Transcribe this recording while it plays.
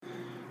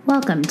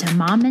Welcome to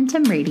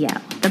Momentum Radio,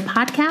 the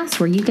podcast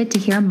where you get to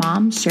hear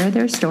moms share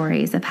their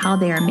stories of how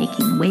they are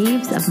making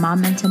waves of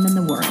momentum in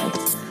the world.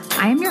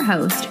 I am your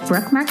host,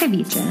 Brooke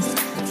Markovichis,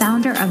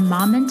 founder of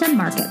Momentum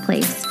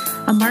Marketplace,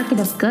 a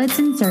market of goods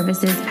and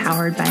services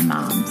powered by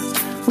moms.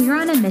 We are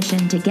on a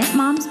mission to get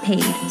moms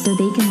paid so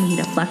they can lead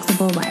a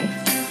flexible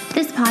life.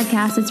 This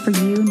podcast is for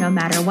you no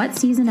matter what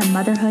season of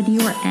motherhood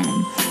you are in,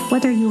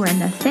 whether you are in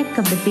the thick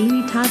of the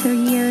baby toddler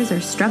years or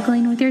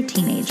struggling with your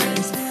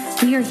teenagers.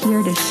 We are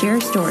here to share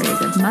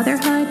stories of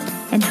motherhood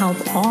and help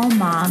all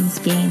moms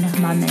gain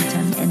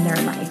momentum in their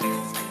life.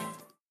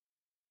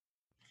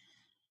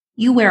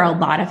 You wear a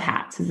lot of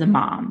hats as a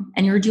mom,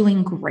 and you're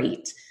doing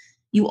great.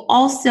 You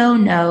also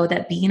know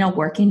that being a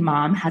working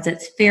mom has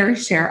its fair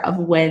share of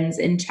wins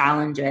and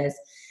challenges,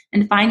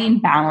 and finding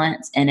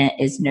balance in it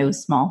is no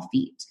small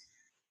feat.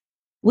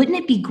 Wouldn't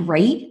it be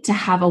great to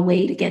have a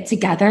way to get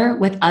together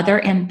with other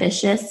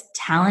ambitious,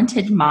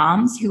 talented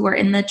moms who are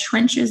in the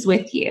trenches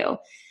with you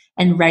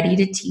and ready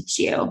to teach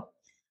you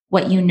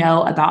what you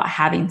know about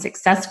having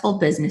successful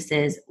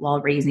businesses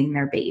while raising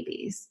their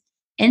babies?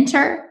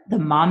 Enter the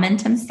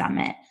Momentum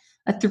Summit,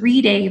 a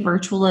 3-day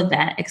virtual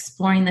event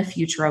exploring the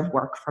future of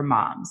work for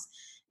moms.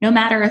 No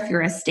matter if you're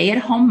a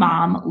stay-at-home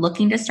mom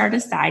looking to start a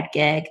side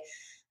gig,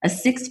 a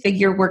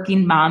 6-figure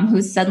working mom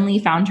who's suddenly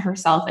found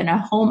herself in a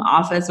home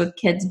office with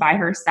kids by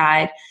her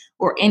side,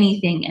 or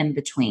anything in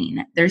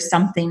between, there's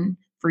something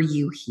for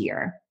you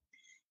here.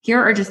 Here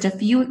are just a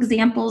few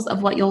examples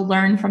of what you'll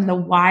learn from the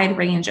wide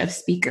range of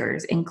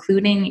speakers,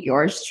 including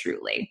yours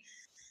truly.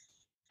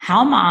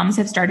 How moms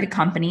have started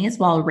companies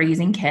while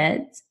raising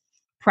kids,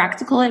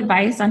 practical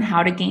advice on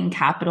how to gain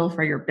capital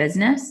for your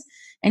business,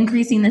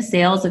 increasing the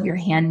sales of your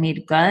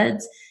handmade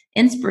goods,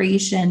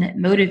 inspiration,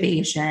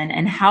 motivation,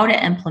 and how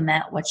to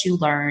implement what you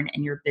learn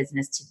in your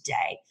business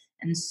today,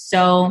 and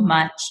so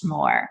much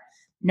more.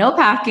 No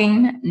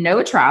packing,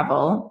 no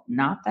travel,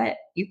 not that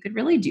you could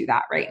really do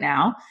that right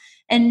now,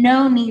 and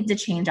no need to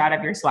change out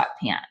of your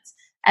sweatpants.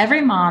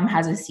 Every mom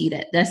has a seat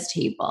at this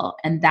table,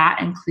 and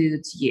that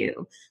includes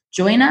you.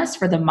 Join us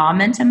for the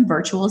Momentum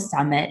Virtual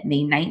Summit,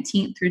 May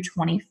 19th through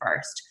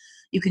 21st.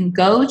 You can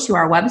go to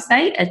our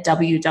website at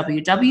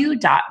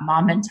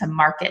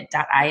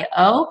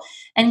www.momentummarket.io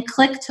and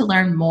click to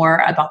learn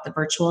more about the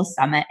virtual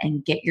summit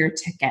and get your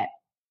ticket.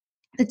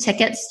 The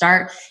tickets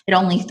start at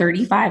only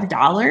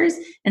 $35,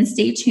 and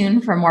stay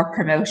tuned for more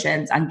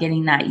promotions on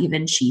getting that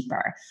even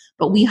cheaper.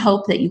 But we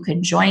hope that you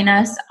can join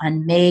us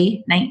on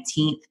May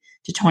 19th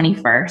to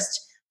 21st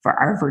for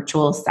our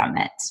virtual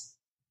summit.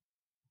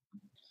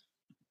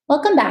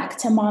 Welcome back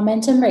to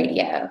Momentum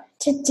Radio.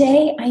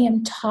 Today I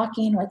am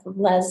talking with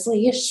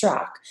Leslie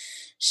Schrock.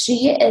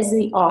 She is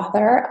the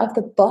author of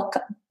the book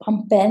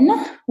Bumpin',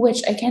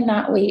 which I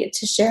cannot wait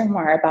to share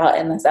more about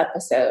in this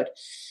episode.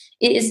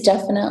 It is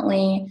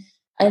definitely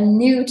a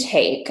new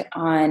take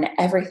on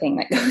everything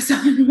that goes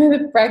on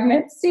with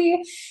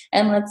pregnancy.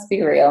 And let's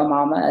be real,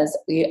 mamas,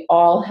 we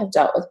all have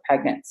dealt with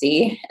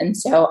pregnancy. And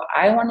so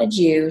I wanted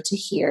you to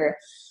hear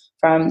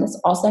from this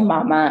awesome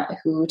mama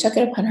who took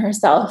it upon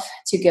herself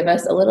to give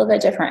us a little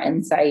bit different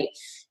insight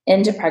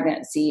into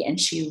pregnancy. And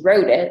she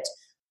wrote it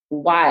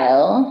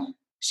while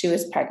she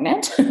was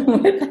pregnant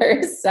with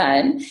her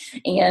son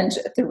and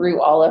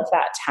through all of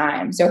that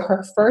time. So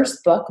her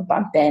first book,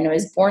 Bumpin',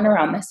 was born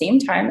around the same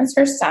time as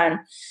her son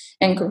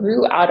and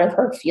grew out of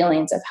her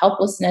feelings of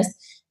helplessness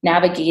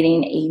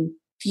navigating a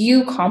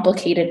few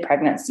complicated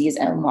pregnancies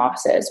and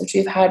losses, which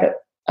we've had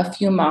a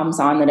few moms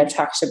on that have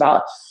talked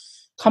about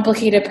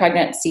complicated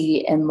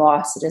pregnancy and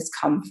loss that has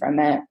come from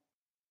it.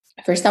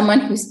 For someone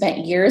who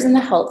spent years in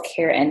the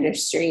healthcare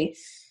industry,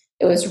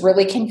 it was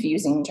really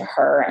confusing to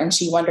her, and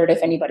she wondered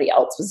if anybody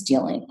else was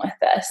dealing with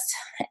this.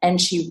 And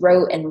she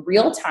wrote in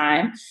real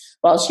time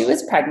while she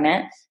was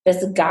pregnant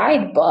this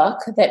guidebook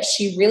that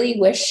she really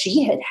wished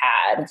she had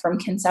had from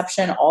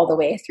conception all the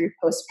way through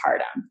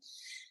postpartum.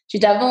 She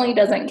definitely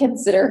doesn't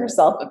consider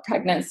herself a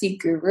pregnancy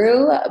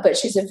guru, but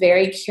she's a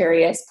very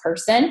curious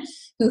person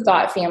who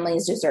thought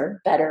families deserve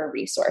better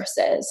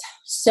resources.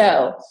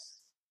 So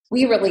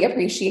we really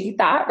appreciate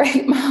that,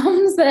 right,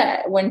 moms,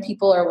 that when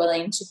people are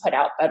willing to put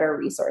out better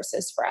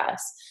resources for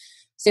us.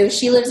 So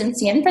she lives in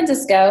San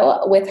Francisco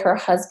with her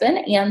husband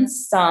and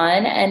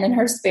son, and in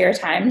her spare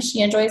time,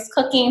 she enjoys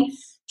cooking,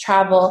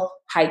 travel,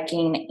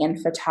 hiking, and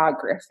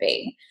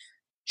photography.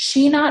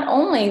 She not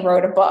only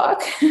wrote a book,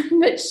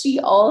 but she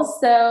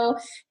also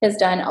has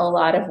done a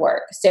lot of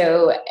work.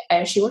 So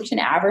she worked in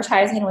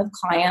advertising with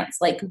clients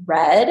like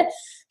Red.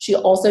 She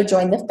also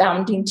joined the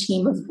founding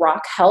team of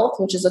Rock Health,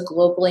 which is a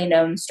globally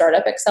known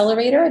startup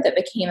accelerator that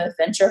became a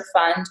venture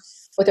fund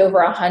with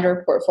over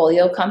 100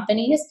 portfolio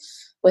companies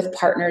with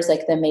partners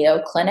like the Mayo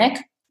Clinic.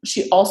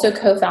 She also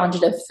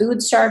co-founded a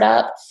food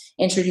startup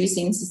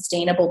introducing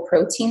sustainable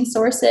protein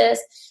sources,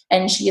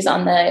 and she is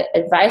on the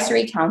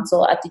advisory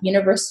council at the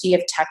University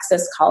of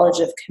Texas College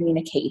of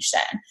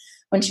Communication.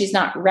 When she's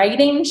not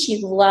writing,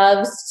 she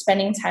loves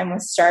spending time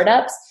with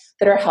startups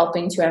that are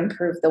helping to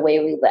improve the way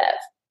we live.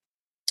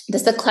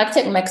 This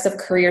eclectic mix of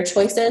career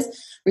choices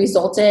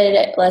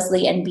resulted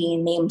Leslie in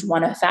being named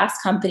one of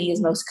Fast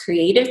Company's most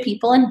creative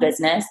people in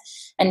business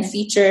and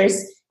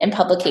features in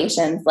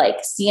publications like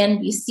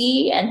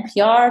CNBC,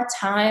 NPR,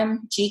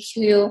 Time,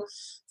 GQ,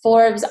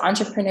 Forbes,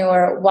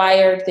 Entrepreneur,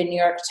 Wired, The New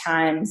York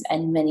Times,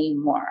 and many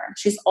more.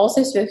 She's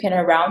also spoken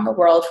around the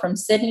world from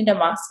Sydney to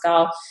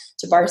Moscow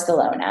to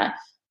Barcelona,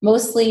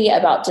 mostly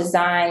about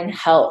design,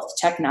 health,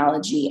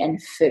 technology,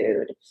 and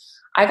food.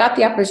 I got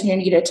the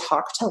opportunity to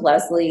talk to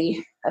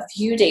Leslie a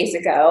few days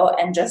ago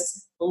and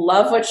just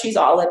love what she's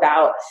all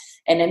about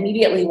and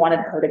immediately wanted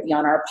her to be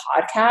on our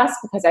podcast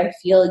because I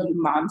feel you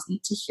moms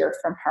need to hear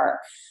from her.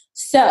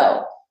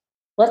 So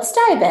let's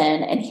dive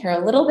in and hear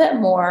a little bit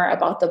more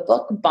about the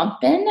book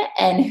Bumpin'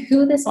 and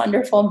who this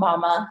wonderful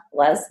mama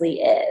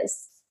Leslie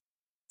is.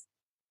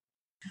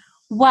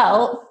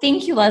 Well,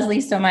 thank you,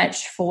 Leslie, so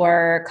much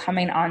for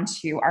coming on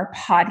to our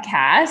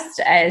podcast.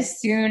 As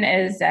soon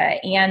as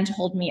Anne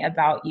told me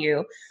about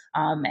you,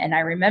 and I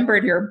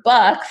remembered your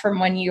book from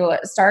when you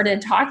started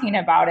talking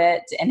about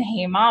it in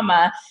Hey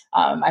Mama,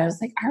 I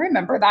was like, I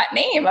remember that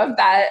name of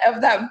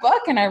that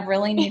book, and I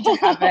really need to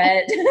have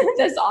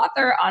this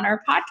author on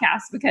our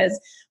podcast because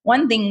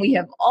one thing we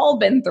have all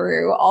been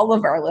through, all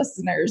of our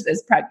listeners,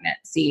 is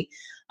pregnancy.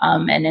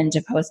 And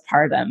into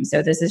postpartum.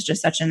 So this is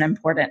just such an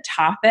important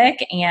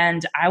topic,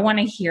 and I want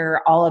to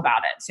hear all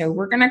about it. So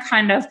we're going to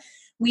kind of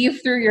weave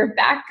through your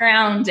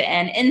background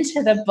and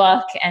into the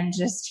book and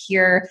just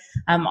hear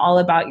all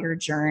about your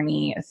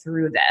journey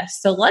through this.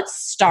 So let's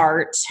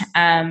start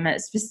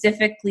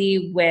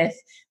specifically with,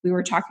 we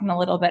were talking a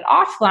little bit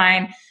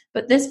offline,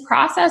 but this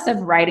process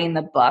of writing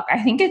the book,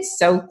 I think it's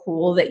so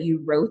cool that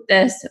you wrote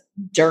this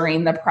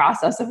during the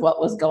process of what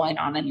was going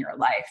on in your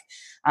life.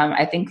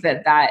 I think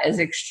that is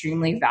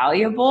extremely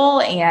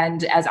valuable.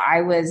 And as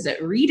I was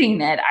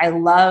reading it, I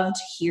loved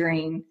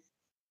hearing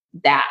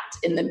that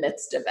in the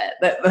midst of it,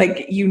 that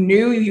like you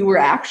knew you were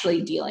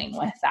actually dealing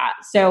with that.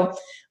 So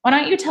why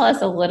don't you tell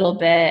us a little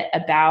bit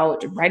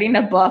about writing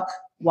a book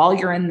while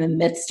you're in the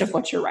midst of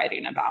what you're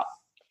writing about?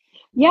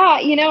 Yeah,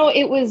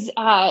 it was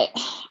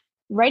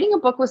writing a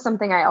book was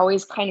something I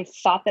always kind of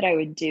thought that I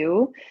would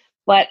do,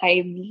 but I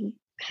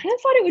kind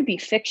of thought it would be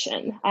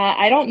fiction.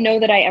 I don't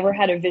know that I ever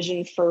had a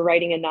vision for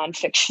writing a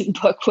nonfiction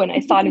book when I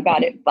thought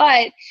about it,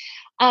 but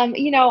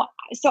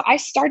so I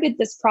started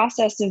this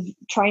process of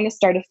trying to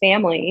start a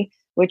family,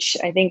 which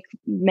I think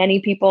many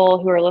people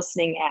who are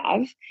listening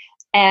have.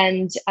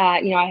 And,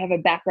 I have a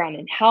background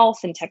in health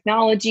and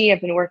technology.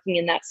 I've been working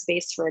in that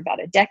space for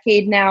about a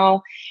decade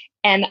now.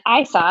 And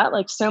I thought,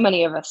 like so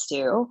many of us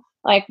do,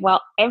 like,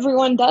 well,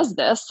 everyone does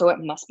this, so it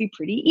must be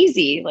pretty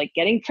easy, like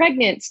getting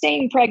pregnant,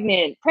 staying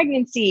pregnant,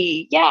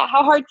 pregnancy. Yeah,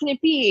 how hard can it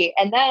be?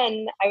 And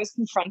then I was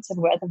confronted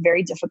with a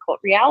very difficult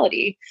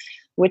reality,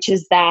 which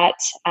is that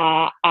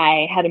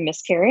I had a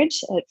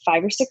miscarriage at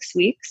 5 or 6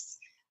 weeks.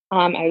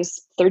 I was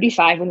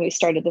 35 when we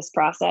started this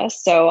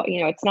process. So,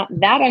 it's not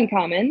that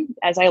uncommon,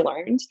 as I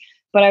learned.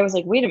 But I was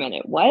like, wait a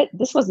minute, what?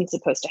 This wasn't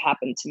supposed to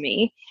happen to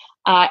me.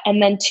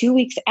 And then 2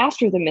 weeks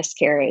after the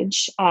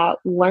miscarriage,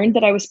 learned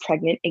that I was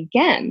pregnant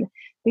again,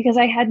 because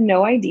I had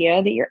no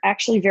idea that you're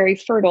actually very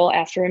fertile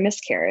after a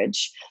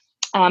miscarriage.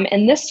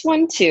 And this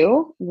one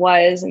too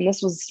and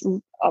this was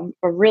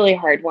a really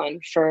hard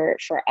one for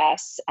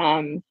us.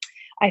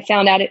 I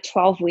found out at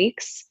 12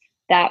 weeks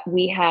that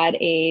we had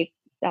a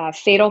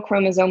fatal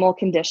chromosomal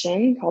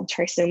condition called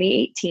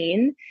trisomy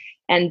 18.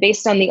 And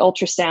based on the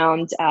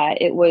ultrasound,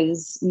 it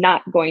was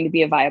not going to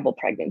be a viable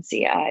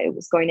pregnancy. It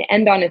was going to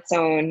end on its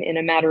own in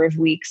a matter of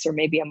weeks or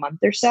maybe a month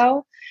or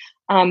so.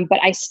 But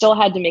I still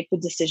had to make the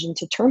decision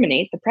to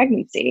terminate the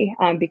pregnancy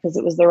because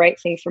it was the right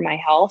thing for my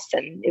health,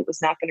 and it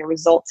was not going to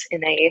result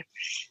in in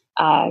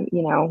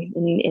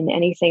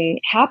anything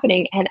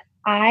happening. And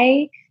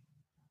I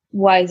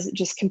was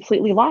just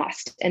completely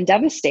lost and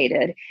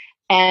devastated.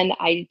 And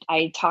I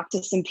talked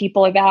to some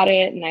people about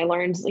it, and I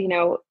learned,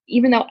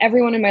 even though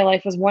everyone in my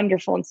life was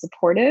wonderful and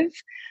supportive,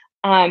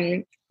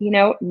 no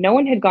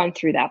one had gone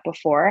through that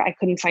before. I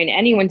couldn't find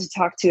anyone to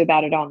talk to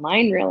about it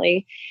online,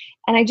 really.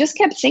 And I just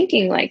kept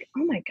thinking, like,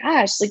 oh my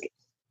gosh, like,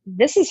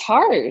 this is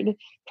hard.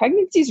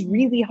 Pregnancy is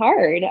really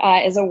hard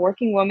as a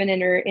working woman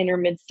in her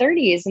mid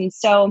 30s. And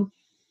so,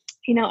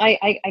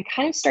 I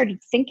kind of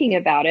started thinking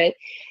about it.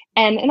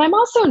 And I'm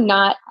also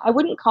I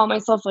wouldn't call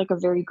myself like a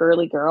very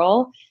girly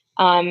girl.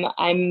 I'm,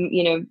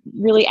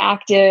 really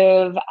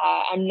active.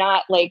 I'm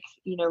not like,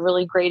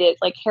 really great at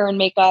like hair and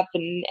makeup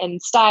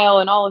and style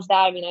and all of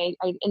that. I mean,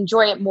 I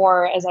enjoy it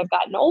more as I've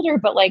gotten older,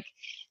 but like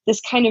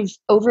this kind of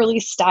overly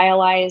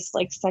stylized,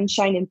 like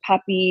sunshine and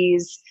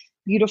puppies,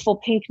 beautiful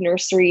pink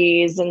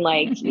nurseries, and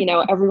like,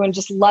 everyone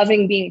just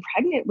loving being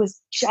pregnant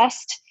was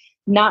just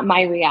not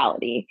my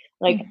reality.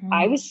 Like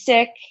I was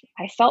sick.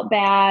 I felt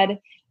bad.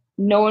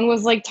 No one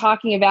was like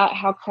talking about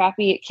how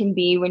crappy it can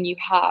be when you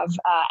have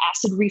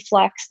acid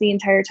reflux the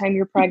entire time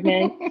you're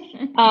pregnant.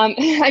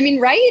 I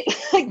mean, right?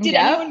 Like, did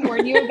anyone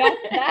warn you about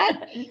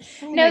that?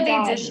 Oh, no,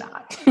 they did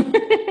not.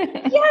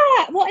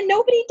 Yeah. Well, and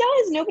nobody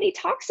does. Nobody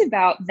talks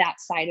about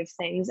that side of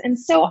things. And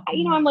so,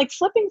 I'm like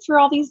flipping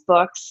through all these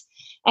books,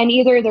 And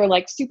either they're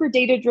like super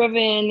data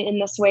driven in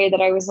this way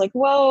that I was like,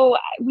 whoa,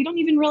 we don't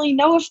even really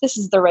know if this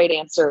is the right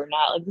answer or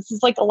not. Like, this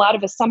is like a lot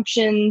of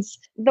assumptions.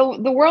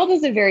 The world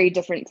is a very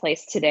different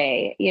place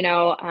today.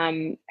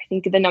 I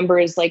think the number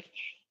is like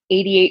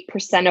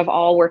 88% of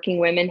all working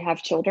women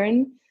have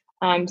children.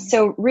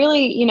 So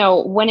really,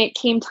 when it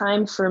came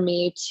time for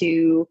me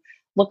to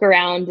look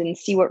around and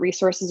see what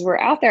resources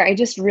were out there, I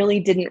just really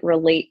didn't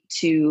relate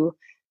to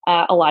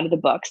a lot of the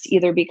books,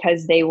 either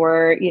because they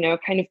were,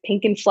 kind of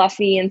pink and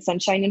fluffy and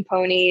sunshine and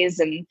ponies.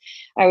 And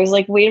I was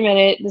like, wait a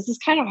minute, this is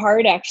kind of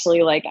hard,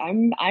 actually. Like,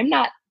 I'm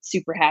not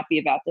super happy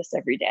about this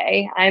every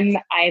day.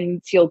 I'm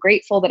feel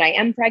grateful that I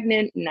am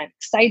pregnant and I'm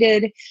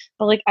excited,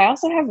 but like, I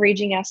also have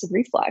raging acid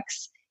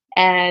reflux.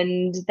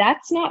 And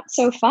that's not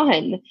so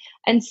fun.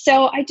 And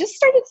so I just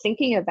started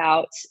thinking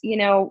about,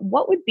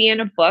 what would be in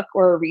a book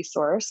or a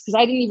resource, because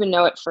I didn't even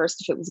know at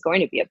first if it was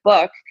going to be a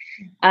book.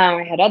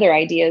 I had other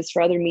ideas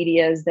for other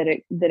medias that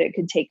it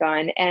could take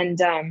on. And,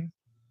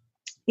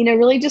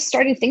 really just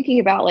started thinking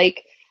about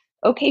like,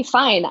 okay,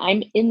 fine,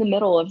 I'm in the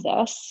middle of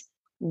this.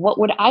 What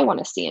would I want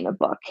to see in a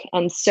book?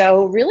 And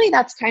so really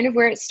that's kind of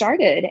where it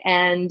started.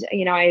 And,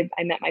 I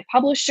met my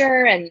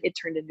publisher and it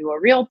turned into a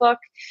real book.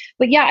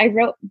 But yeah, I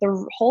wrote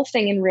the whole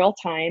thing in real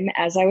time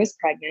as I was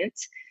pregnant.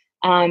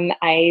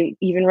 I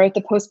even wrote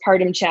the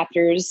postpartum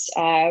chapters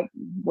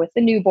with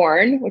the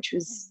newborn, which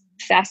was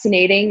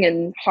fascinating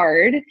and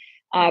hard,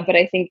 but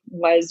I think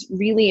was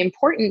really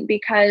important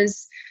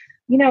because,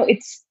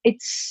 it's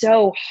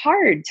so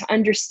hard to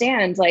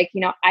understand. Like,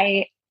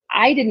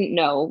 I didn't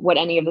know what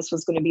any of this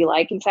was going to be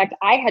like. In fact,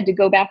 I had to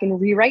go back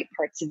and rewrite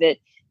parts of it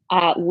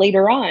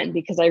later on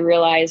because I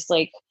realized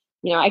like,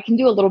 I can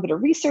do a little bit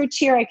of research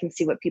here. I can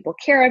see what people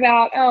care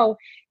about. Oh,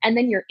 and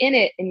then you're in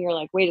it and you're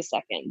like, wait a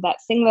second, that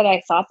thing that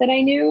I thought that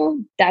I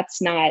knew,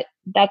 that's not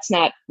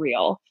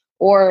real.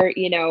 Or,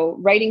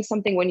 writing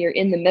something when you're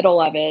in the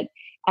middle of it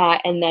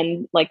and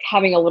then like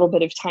having a little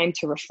bit of time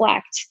to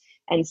reflect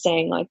and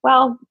saying like,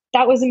 well,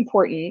 that was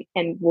important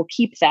and we'll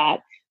keep that.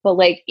 But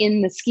like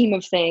in the scheme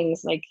of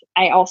things, like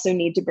I also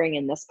need to bring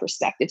in this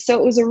perspective. So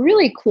it was a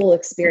really cool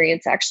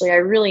experience. Actually, I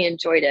really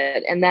enjoyed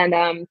it. And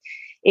then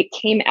it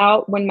came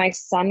out when my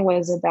son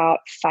was about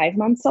 5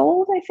 months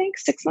old, I think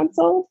 6 months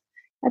old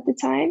at the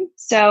time.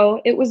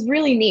 So it was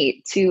really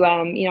neat to,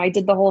 I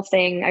did the whole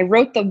thing. I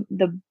wrote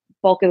the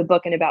bulk of the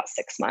book in about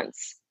 6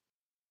 months.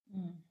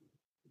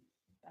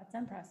 That's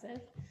impressive.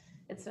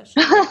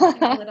 Especially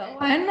a little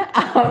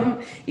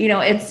one.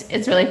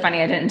 It's really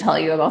funny. I didn't tell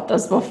you about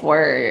this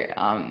before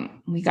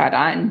we got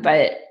on,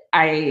 but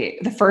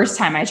the first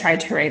time I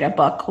tried to write a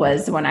book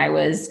was when I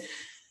was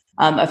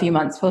a few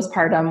months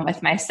postpartum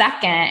with my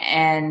second.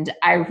 And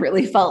I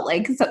really felt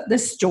like the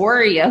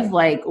story of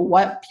like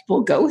what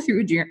people go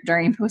through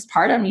during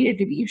postpartum needed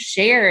to be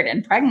shared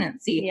in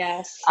pregnancy.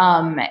 Yes.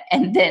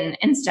 And then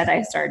instead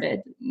I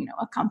started,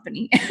 a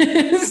company. So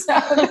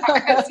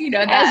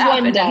that as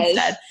one does.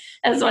 Instead.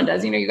 As one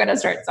does, you got to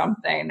start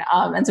something.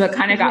 And so it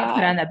kind of got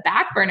put on the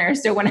back burner.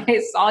 So when I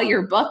saw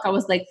your book, I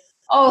was like,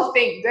 oh,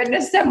 thank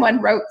goodness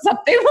someone wrote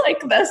something like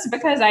this,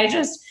 because I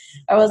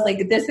was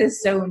like, this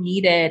is so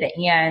needed.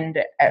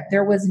 And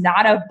there was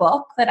not a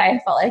book that I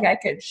felt like I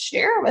could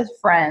share with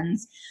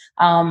friends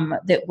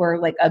that were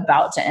like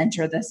about to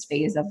enter this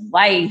phase of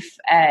life.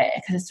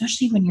 Because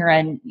especially when you're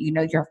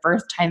your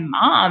first time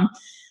mom,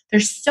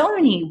 there's so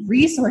many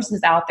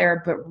resources out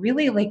there, but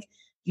really like,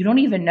 you don't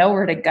even know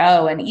where to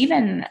go. And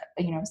even,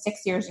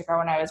 6 years ago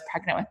when I was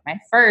pregnant with my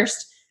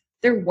first,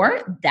 there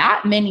weren't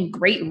that many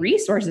great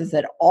resources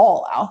at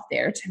all out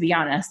there, to be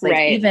honest. Like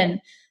right.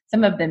 Even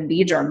some of the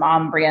major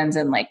mom brands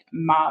and like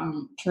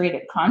mom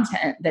curated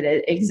content that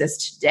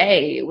exists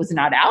today was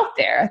not out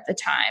there at the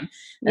time.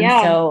 And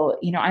so,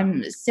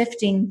 I'm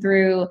sifting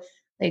through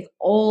like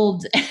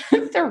old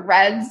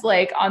threads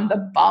like on the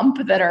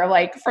bump that are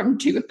like from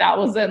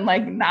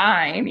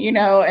 2009,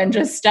 and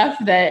just stuff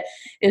that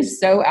is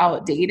so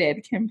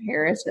outdated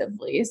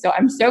comparatively. So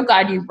I'm so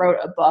glad you wrote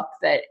a book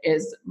that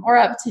is more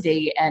up to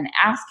date and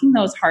asking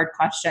those hard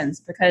questions,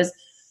 because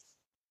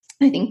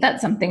I think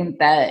that's something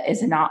that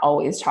is not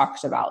always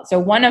talked about. So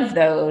one of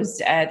those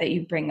that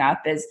you bring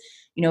up is,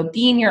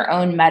 being your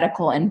own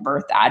medical and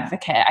birth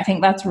advocate. I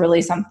think that's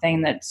really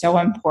something that's so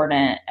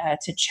important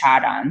to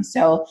chat on.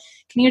 So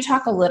can you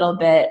talk a little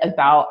bit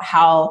about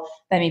how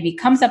that maybe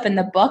comes up in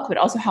the book, but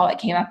also how it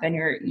came up in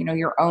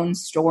your own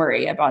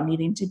story about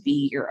needing to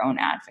be your own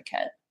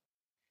advocate?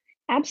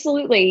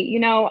 Absolutely.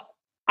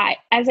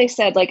 As I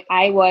said, like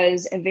I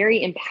was a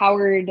very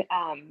empowered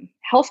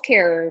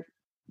healthcare,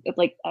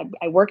 like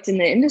I worked in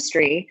the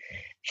industry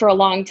for a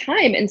long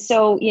time. And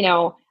so,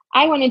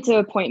 I went into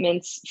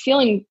appointments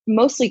feeling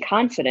mostly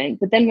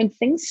confident, but then when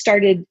things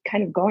started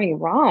kind of going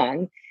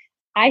wrong,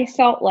 I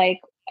felt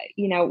like,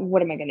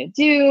 what am I going to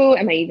do?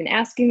 Am I even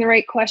asking the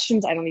right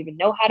questions? I don't even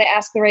know how to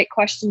ask the right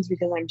questions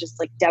because I'm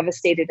just like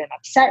devastated and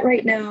upset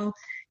right now.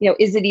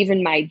 Is it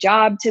even my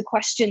job to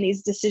question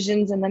these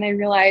decisions? And then I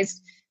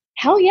realized,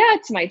 hell yeah,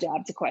 it's my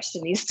job to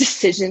question these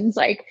decisions.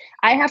 Like,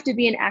 I have to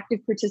be an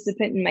active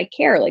participant in my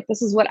care. Like,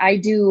 this is what I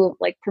do,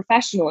 like,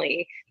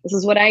 professionally. This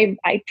is what I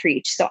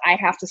preach. So I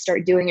have to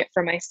start doing it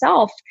for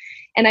myself.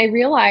 And I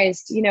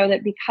realized,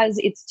 that because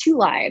it's two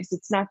lives,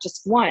 it's not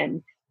just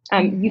one.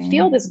 You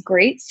feel this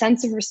great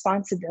sense of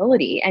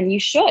responsibility, and you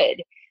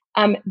should.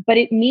 But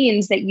it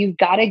means that you've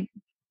got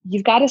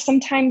to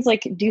sometimes,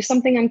 like, do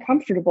something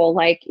uncomfortable.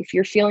 Like, if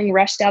you're feeling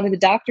rushed out of the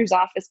doctor's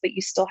office, but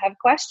you still have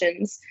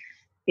questions,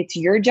 it's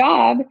your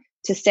job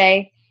to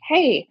say,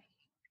 hey,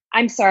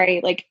 I'm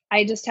sorry, like,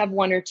 I just have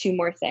one or two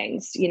more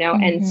things,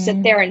 and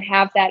sit there and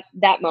have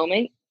that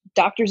moment.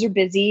 Doctors are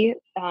busy.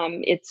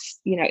 It's,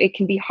 it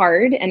can be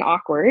hard and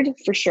awkward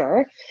for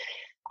sure.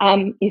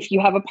 If you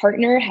have a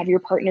partner, have your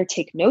partner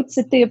take notes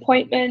at the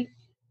appointment.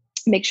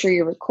 Make sure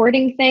you're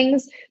recording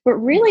things. But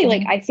really,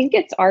 like, I think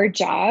it's our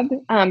job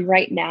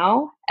right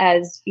now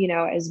as,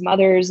 as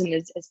mothers and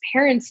as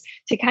parents,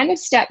 to kind of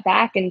step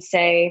back and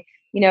say,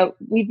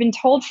 we've been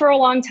told for a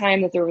long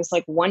time that there was,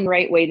 like, one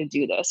right way to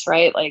do this,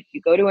 right? Like,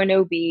 you go to an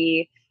OB,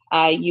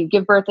 you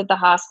give birth at the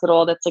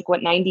hospital. That's, like,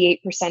 what 98%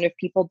 of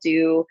people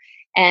do.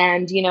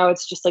 And,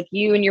 it's just, like,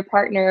 you and your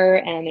partner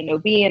and an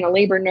OB and a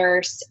labor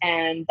nurse.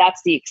 And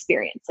that's the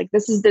experience. Like,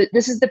 this is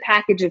the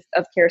package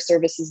of care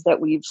services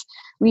that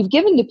we've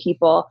given to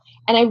people.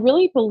 And I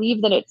really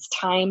believe that it's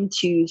time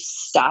to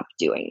stop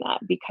doing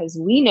that, because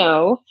we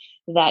know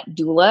that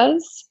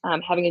doulas,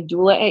 having a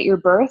doula at your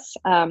birth,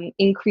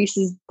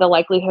 increases the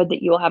likelihood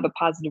that you will have a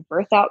positive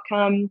birth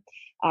outcome,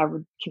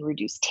 can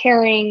reduce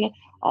tearing,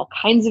 all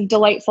kinds of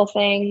delightful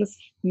things.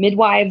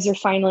 Midwives are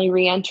finally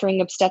re-entering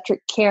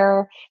obstetric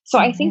care. So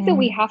I think that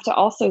we have to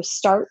also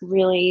start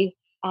really,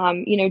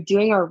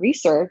 doing our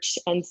research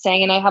and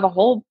saying, and I have a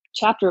whole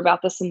chapter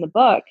about this in the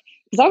book,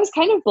 because I was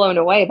kind of blown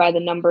away by the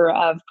number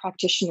of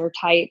practitioner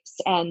types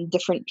and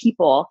different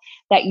people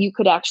that you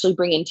could actually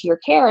bring into your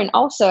care, and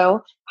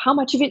also how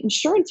much of it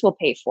insurance will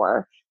pay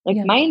for. Like,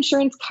 my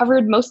insurance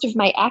covered most of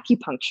my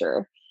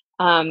acupuncture,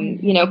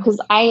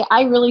 because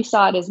I really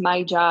saw it as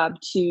my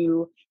job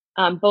to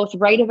both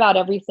write about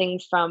everything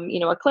from,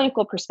 a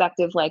clinical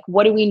perspective, like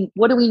what do we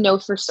know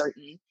for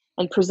certain,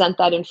 and present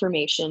that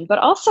information. But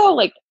also,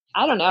 like,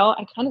 I don't know,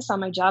 I kind of saw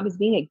my job as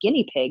being a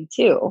guinea pig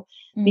too,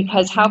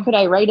 because how could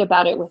I write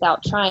about it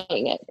without trying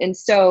it? And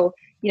so,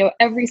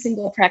 every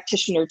single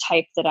practitioner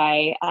type that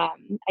I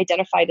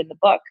identified in the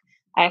book,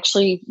 I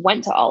actually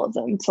went to all of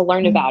them to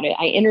learn about it.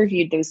 I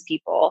interviewed those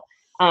people.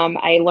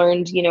 I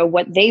learned,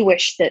 what they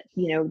wish that,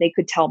 they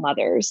could tell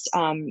mothers,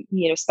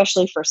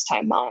 especially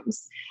first-time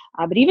moms,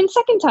 but even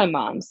second-time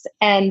moms.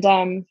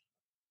 And,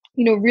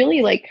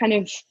 really, like, kind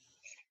of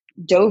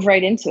dove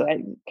right into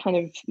it, kind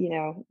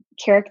of,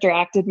 character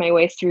acted my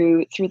way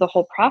through the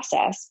whole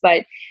process.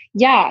 But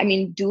yeah, I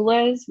mean,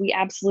 doulas, we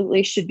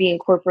absolutely should be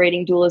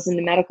incorporating doulas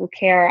into medical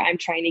care. I'm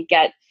trying to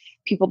get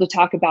people to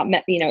talk about,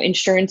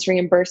 insurance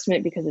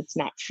reimbursement, because it's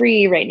not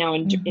free right now.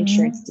 And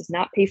insurance does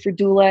not pay for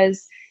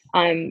doulas.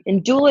 And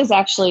doulas,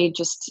 actually,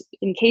 just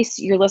in case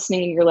you're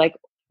listening and you're like,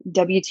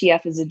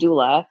 WTF is a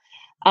doula?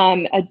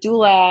 A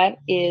doula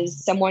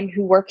is someone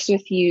who works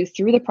with you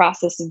through the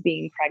process of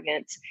being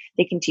pregnant.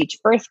 They can teach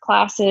birth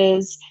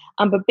classes,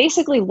 but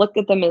basically look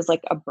at them as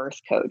like a birth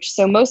coach.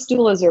 So most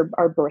doulas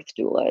are birth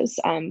doulas.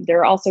 There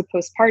are also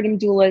postpartum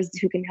doulas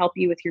who can help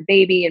you with your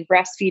baby and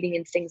breastfeeding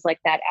and things like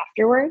that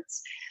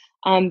afterwards.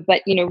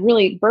 But,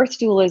 really, birth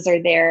doulas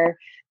are there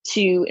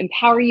to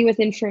empower you with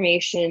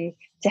information,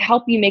 to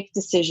help you make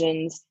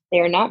decisions. They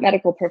are not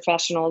medical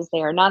professionals. They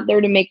are not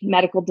there to make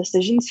medical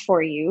decisions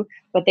for you,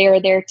 but they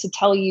are there to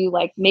tell you,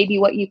 like, maybe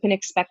what you can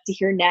expect to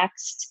hear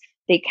next.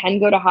 They can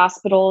go to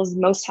hospitals.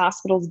 Most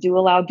hospitals do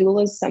allow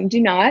doulas. Some do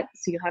not.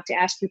 So you'll have to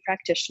ask your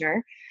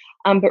practitioner.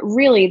 But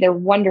really, they're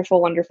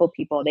wonderful, wonderful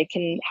people. They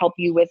can help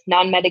you with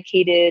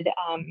non-medicated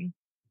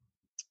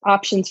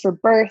options for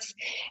birth.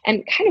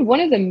 And kind of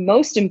one of the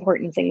most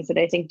important things that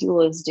I think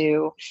doulas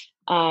do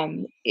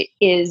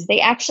is they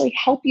actually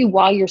help you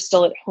while you're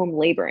still at home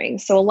laboring.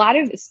 So a lot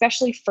of,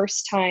 especially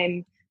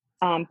first-time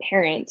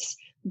parents,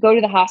 go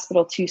to the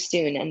hospital too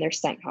soon and they're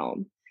sent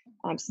home.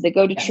 So they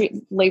go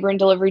to labor and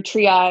delivery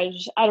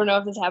triage. I don't know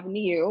if this happened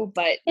to you,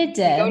 but it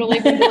did. Go to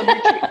labor and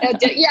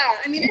delivery. Yeah,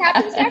 I mean, it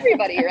happens to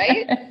everybody,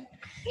 right?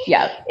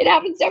 Yeah, it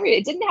happens to everybody.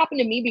 It didn't happen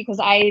to me because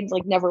I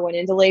never went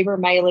into labor.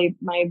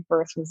 My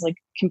birth was like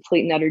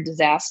complete and utter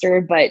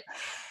disaster. But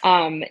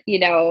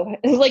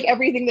it was like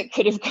everything that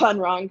could have gone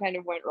wrong kind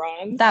of went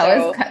wrong.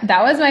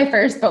 That was my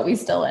first, but we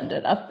still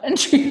ended up in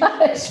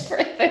triage for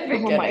the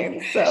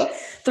beginning. So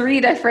 3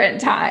 different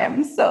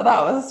times. So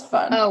that was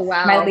fun. Oh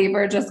wow! My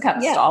labor just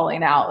kept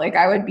stalling out. Like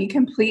I would be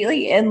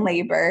completely in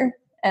labor,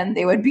 and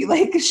they would be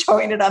like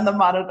showing it on the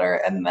monitor,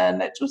 and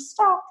then it just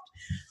stopped.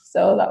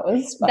 So that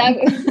was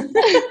fun.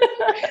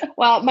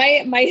 Well,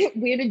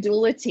 we had a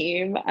doula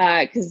team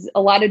because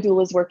a lot of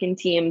doulas work in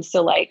teams.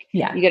 So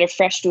you get a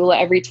fresh doula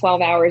every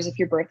 12 hours if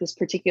your birth is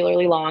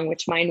particularly long,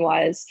 which mine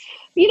was.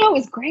 It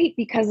was great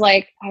because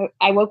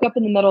I woke up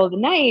in the middle of the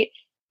night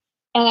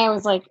and I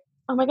was like,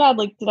 oh my God,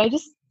 did I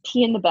just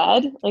pee in the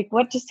bed?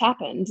 What just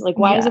happened?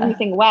 Why is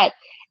everything wet?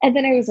 And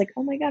then I was like,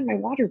 oh my God, my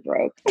water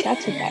broke.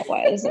 That's what that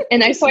was.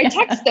 And so I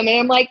text them and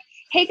I'm like,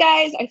 hey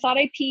guys, I thought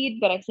I peed,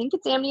 but I think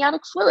it's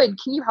amniotic fluid.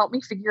 Can you help me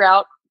figure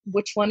out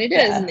which one it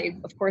is? And they,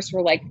 of course,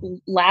 were like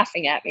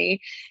laughing at me.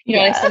 You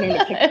know, I sent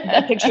them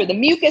a picture of the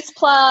mucus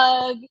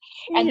plug,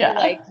 and they're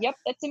like, yep,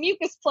 that's a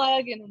mucus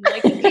plug. And I'm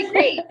like, okay,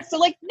 great. So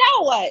like,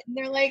 now what? And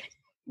they're like,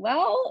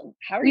 well,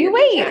 how are you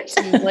wait?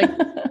 Like,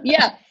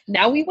 yeah,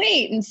 now we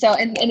wait. And so,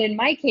 and in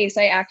my case,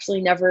 I actually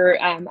never,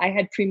 I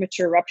had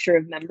premature rupture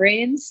of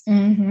membranes,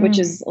 which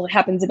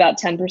happens about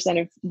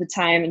 10% of the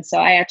time. And so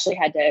I actually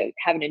had to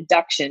have an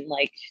induction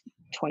like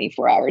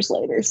 24 hours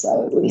later.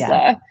 So it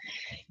was,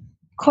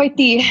 quite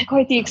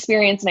the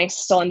experience. And I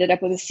still ended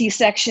up with a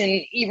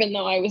C-section, even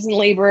though I was in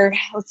labor.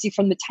 Let's see,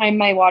 from the time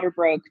my water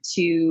broke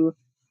to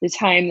the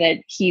time that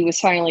he was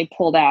finally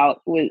pulled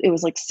out, it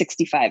was like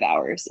 65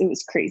 hours. It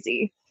was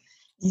crazy.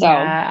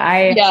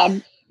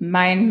 So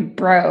mine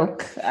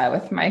broke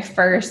with my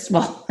first,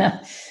 well,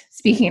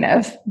 speaking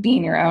of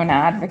being your own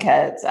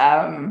advocate,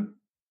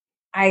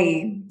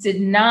 I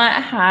did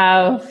not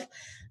have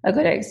a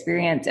good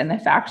experience in the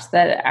fact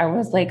that I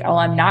was like, oh,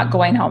 I'm not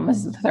going home.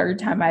 This is the third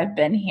time I've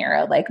been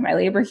here. Like my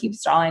labor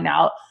keeps stalling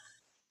out.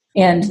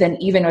 And then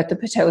even with the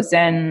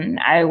Pitocin,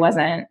 I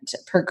wasn't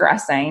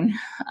progressing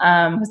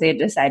because they had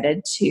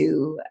decided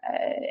to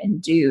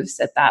induce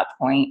at that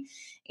point.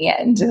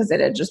 And because it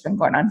had just been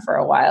going on for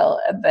a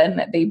while. And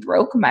then they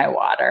broke my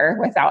water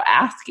without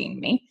asking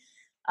me.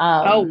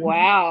 Oh,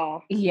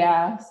 wow.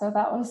 Yeah. So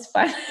that was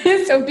fun.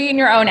 So being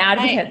your own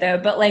advocate though,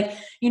 but like,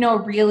 you know,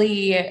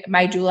 really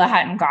my doula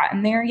hadn't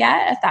gotten there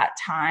yet at that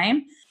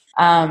time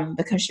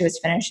because she was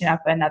finishing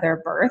up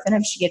another birth. And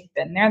if she had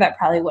been there, that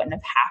probably wouldn't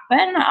have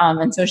happened.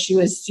 And so she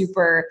was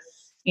super,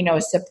 you know,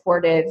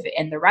 supportive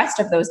in the rest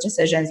of those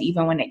decisions,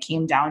 even when it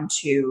came down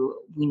to,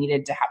 we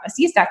needed to have a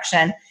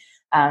C-section.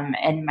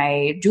 And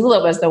my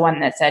doula was the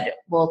one that said,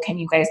 well, can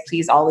you guys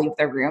please all leave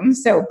the room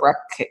so Brooke,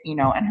 you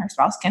know, and her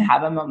spouse can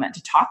have a moment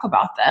to talk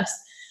about this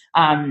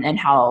and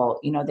how,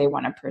 you know, they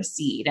want to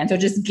proceed. And so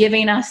just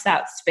giving us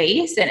that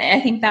space. And I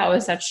think that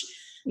was such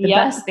the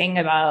best thing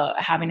about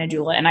having a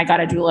doula. And I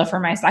got a doula for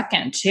my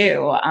second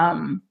too,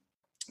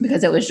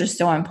 because it was just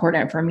so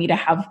important for me to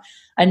have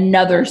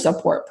another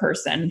support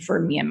person for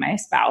me and my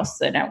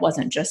spouse. And it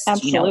wasn't just,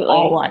 you know,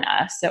 all on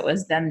us. It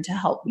was them to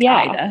help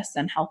guide us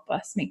and help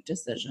us make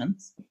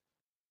decisions.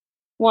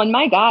 Well, and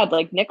my God,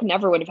 like Nick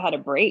never would have had a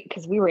break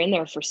because we were in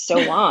there for so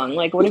long.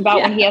 Like, what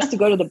about when he has to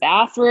go to the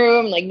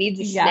bathroom, like needs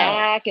a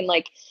snack and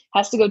like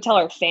has to go tell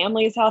our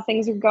families how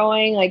things are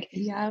going? Like,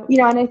 you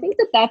know, and I think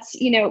that that's,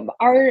 you know,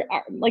 our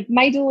like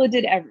my doula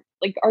did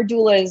like our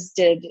doulas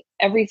did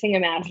everything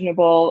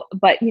imaginable,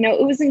 but, you know,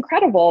 it was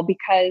incredible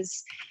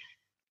because,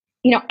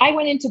 you know, I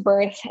went into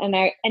birth and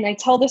I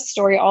tell this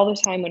story all the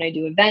time when I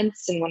do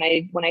events and when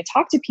I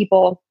talk to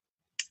people.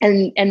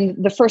 And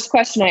the first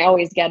question I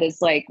always get is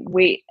like,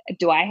 wait,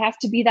 do I have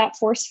to be that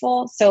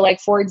forceful? So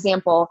like, for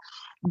example,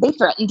 they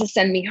threatened to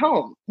send me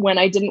home when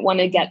I didn't want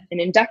to get an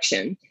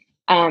induction.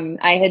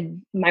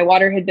 My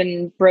water had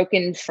been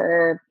broken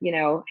for, you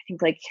know, I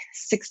think like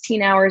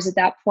 16 hours at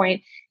that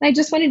point. And I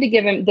just wanted to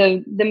give him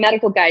the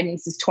medical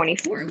guidance is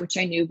 24, which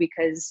I knew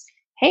because,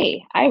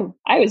 hey, I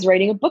was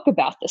writing a book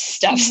about this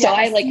stuff. So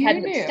I like had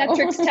an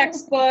obstetrics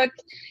textbook.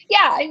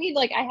 Yeah. I mean,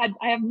 like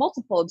I have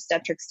multiple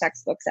obstetrics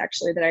textbooks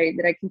actually that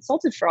I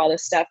consulted for all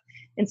this stuff.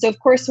 And so of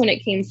course, when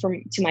it came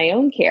to my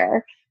own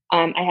care,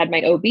 I had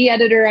my OB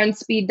editor on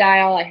speed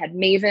dial. I had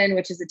Maven,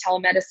 which is a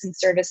telemedicine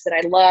service that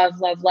I love,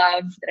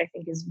 that I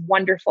think is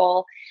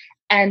wonderful.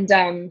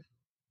 And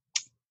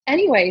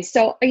anyway,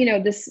 so, you know,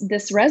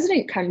 this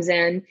resident comes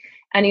in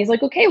and he's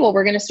like, okay, well,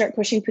 we're going to start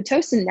pushing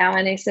Pitocin now.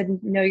 And I said,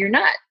 no, you're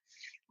not.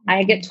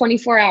 I get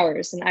 24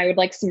 hours and I would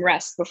like some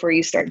rest before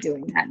you start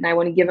doing that. And I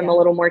want to give him a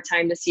little more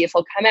time to see if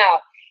he'll come out.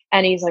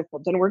 And he's like,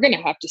 well, then we're going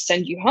to have to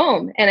send you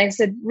home. And I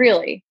said,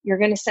 really? You're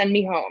going to send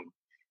me home?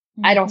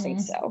 I don't think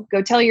so.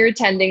 Go tell your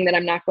attending that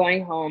I'm not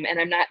going home and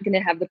I'm not going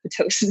to have the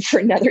Pitocin for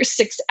another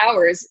 6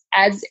 hours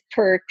as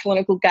per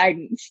clinical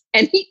guidance.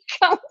 And he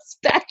comes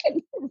back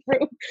in the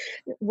room.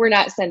 We're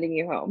not sending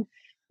you home.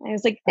 I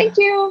was like, thank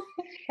you.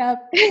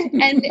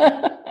 And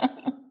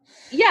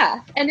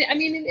yeah. And I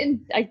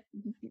mean,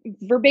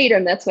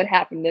 verbatim, that's what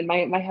happened. And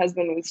my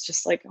husband was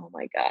just like, oh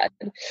my God,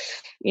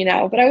 you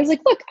know, but I was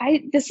like, look,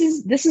 this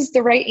is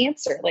the right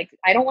answer. Like,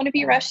 I don't want to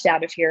be rushed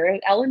out of here.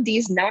 L&D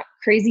is not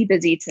crazy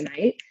busy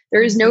tonight.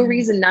 There is no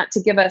reason not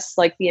to give us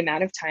like the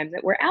amount of time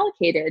that we're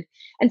allocated.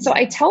 And so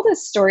I tell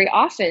this story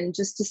often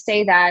just to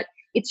say that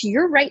it's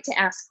your right to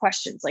ask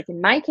questions. Like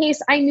in my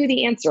case, I knew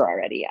the answer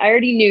already. I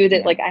already knew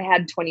that like I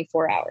had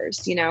 24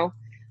 hours, you know,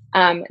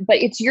 but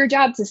it's your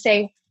job to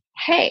say,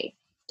 hey,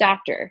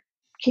 doctor,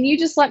 can you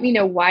just let me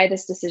know why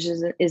this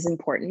decision is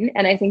important?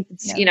 And I think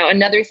it's, you know,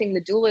 another thing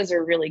the doulas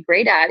are really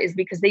great at is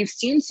because they've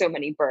seen so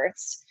many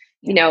births,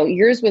 you know,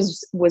 yours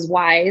was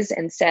wise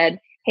and said,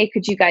 hey,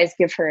 could you guys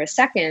give her a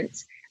second?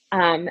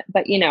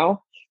 But you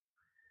know,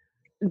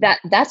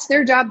 that's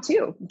their job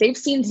too. They've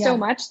seen so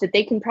much that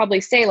they can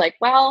probably say like,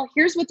 well,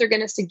 here's what they're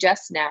going to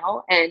suggest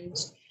now. And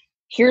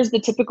here's the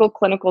typical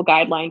clinical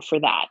guideline for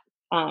that.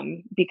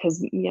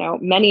 because,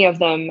 many of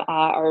them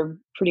are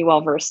pretty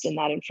well versed in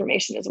that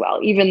information as well,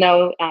 even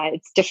though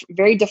it's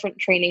very different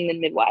training than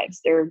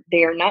midwives.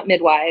 They are not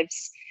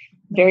midwives,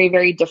 very,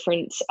 very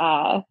different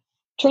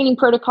training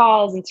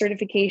protocols and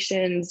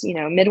certifications.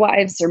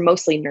 Midwives are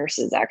mostly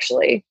nurses,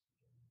 actually.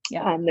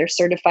 Yeah. They're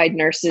certified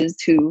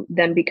nurses who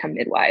then become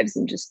midwives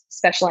and just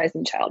specialize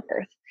in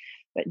childbirth.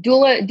 But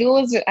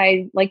doulas,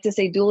 I like to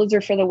say doulas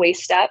are for the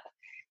waist up,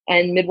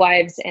 and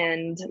midwives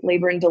and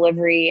labor and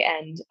delivery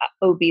and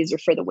OBs are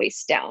for the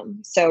waist down.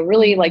 So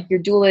really, like, your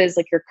doula is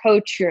like your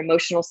coach, your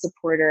emotional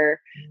supporter.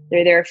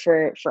 They're there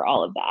for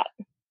all of that.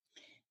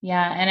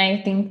 Yeah. And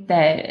I think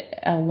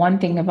that one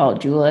thing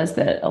about doulas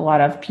that a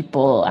lot of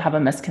people have a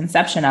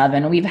misconception of,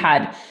 and we've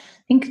had, I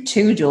think,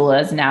 2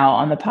 doulas now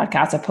on the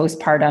podcast, a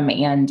postpartum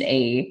and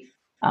a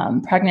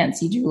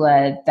pregnancy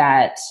doula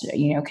that,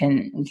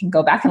 can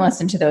go back and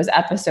listen to those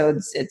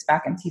episodes. It's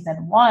back in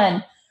season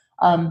 1.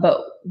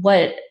 But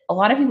what a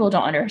lot of people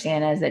don't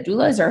understand is that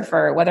doulas are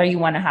for whether you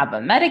want to have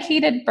a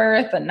medicated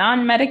birth, a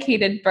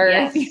non-medicated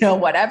birth, Yes.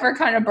 Whatever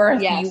kind of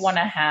birth Yes. you want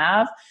to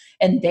have.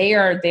 And they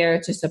are there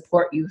to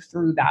support you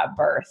through that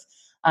birth.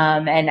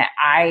 And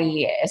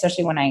I,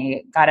 especially when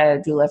I got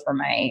a doula for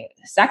my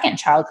second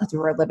child, because we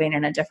were living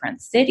in a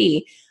different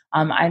city,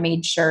 I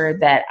made sure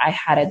that I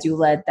had a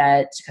doula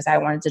because I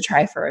wanted to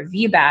try for a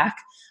VBAC,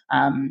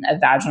 a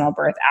vaginal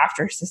birth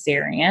after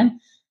cesarean.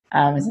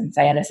 Since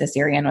I had a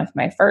cesarean with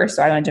my first.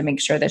 So I wanted to make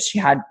sure that she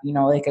had,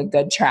 like a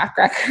good track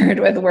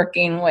record with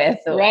working with,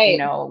 right.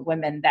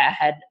 Women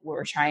that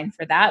were trying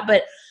for that,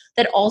 but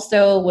that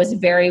also was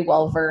very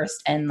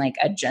well-versed in like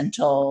a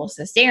gentle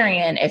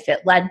cesarean if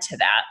it led to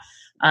that.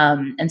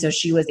 And so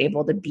she was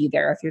able to be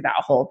there through that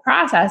whole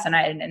process. And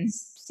I had an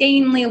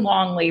insanely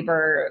long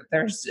labor.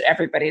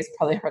 Everybody's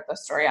probably heard the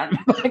story on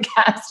my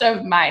podcast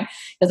of mine,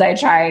 because I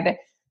tried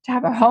to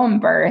have a home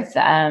birth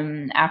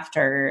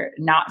after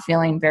not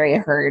feeling very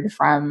heard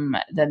from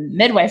the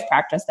midwife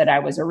practice that I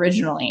was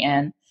originally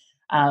in,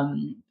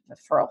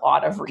 for a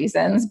lot of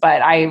reasons.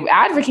 But I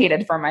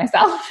advocated for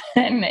myself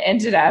and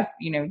ended up,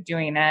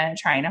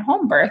 trying a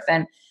home birth,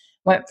 and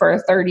went for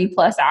 30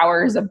 plus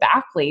hours of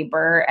back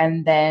labor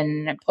and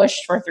then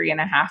pushed for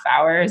 3.5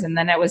 hours. And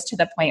then it was to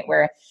the point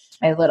where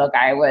my little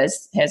guy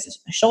his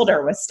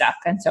shoulder was stuck.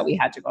 And so we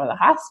had to go to the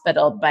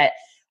hospital. But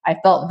I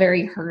felt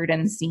very heard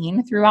and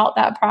seen throughout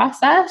that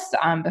process,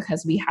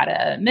 because we had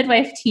a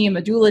midwife team,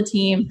 a doula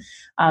team,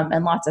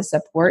 and lots of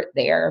support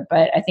there.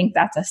 But I think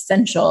that's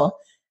essential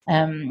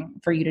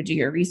for you to do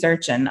your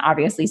research. And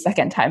obviously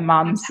second-time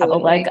moms have a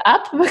leg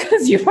up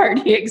because you've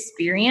already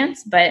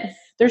experienced. But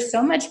there's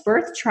so much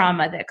birth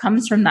trauma that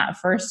comes from that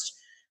first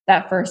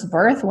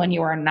birth when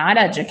you are not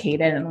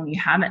educated and when you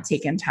haven't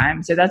taken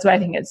time. So that's why I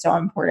think it's so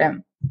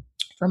important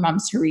for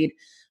moms to read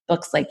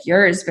books like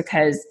yours,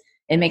 because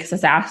it makes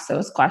us ask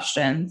those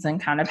questions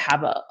and kind of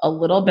have a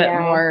little bit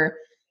more,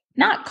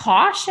 not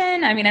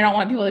caution. I mean, I don't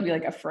want people to be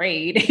like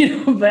afraid,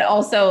 but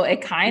also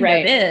it kind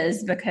of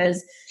is,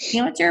 because,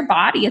 it's your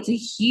body. It's a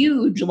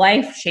huge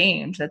life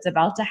change that's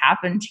about to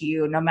happen to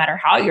you, no matter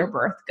how your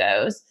birth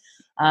goes.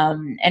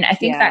 And I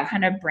think that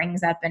kind of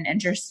brings up an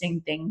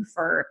interesting thing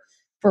for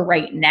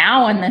right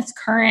now in this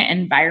current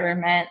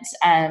environment,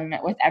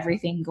 with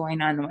everything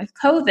going on with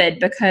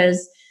COVID,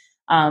 because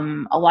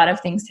a lot of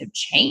things have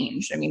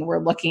changed. I mean,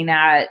 we're looking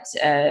at,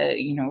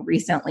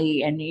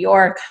 recently in New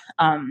York,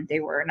 they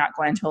were not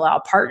going to allow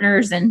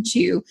partners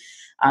into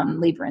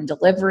labor and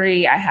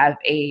delivery. I have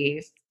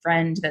a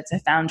friend that's a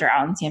founder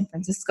out in San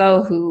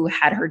Francisco who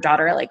had her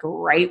daughter like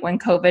right when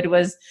COVID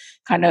was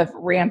kind of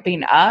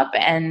ramping up.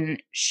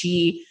 And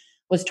she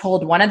was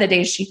told one of the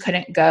days she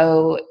couldn't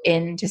go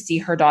in to see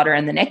her daughter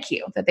in the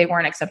NICU, that they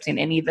weren't accepting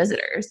any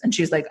visitors. And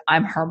she's like,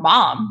 I'm her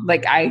mom.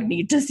 Like, I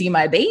need to see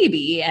my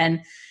baby. And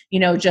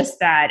just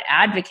that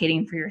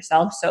advocating for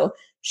yourself. So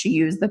she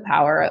used the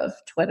power of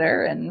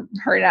Twitter and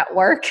her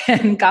network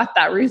and got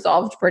that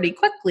resolved pretty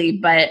quickly.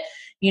 But,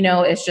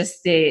 it's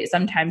just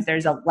sometimes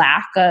there's a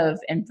lack of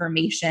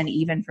information,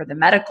 even for the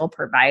medical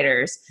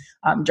providers,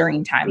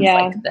 during times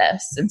like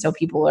this. And so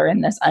people are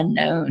in this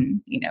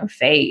unknown,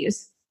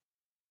 phase.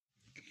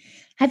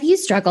 Have you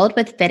struggled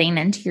with fitting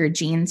into your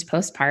jeans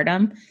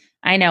postpartum?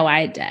 I know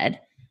I did.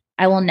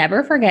 I will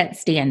never forget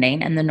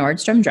standing in the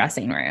Nordstrom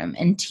dressing room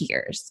in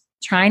tears,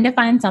 trying to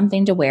find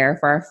something to wear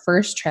for our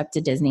first trip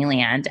to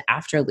Disneyland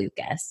after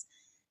Lucas.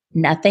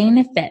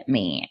 Nothing fit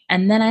me.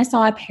 And then I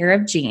saw a pair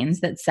of jeans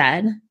that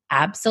said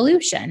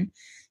Absolution,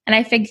 and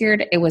I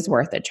figured it was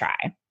worth a try.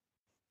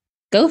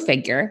 Go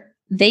figure,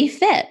 they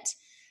fit.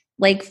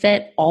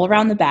 Fit all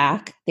around the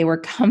back. They were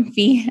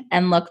comfy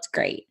and looked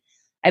great.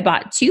 I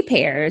bought 2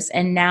 pairs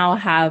and now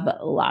have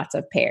lots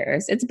of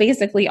pairs. It's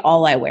basically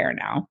all I wear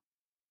now.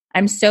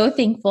 I'm so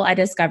thankful I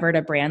discovered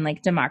a brand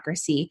like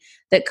Democracy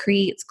that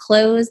creates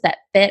clothes that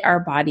fit our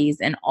bodies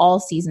in all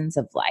seasons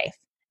of life,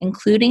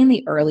 including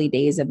the early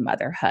days of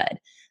motherhood,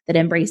 that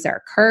embrace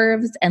our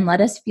curves and let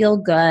us feel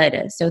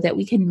good so that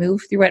we can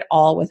move through it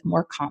all with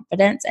more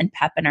confidence and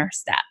pep in our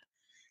step.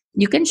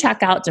 You can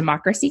check out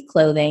Democracy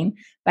Clothing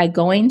by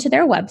going to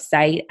their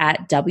website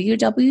at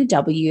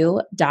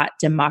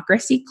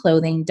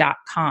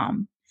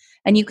www.democracyclothing.com.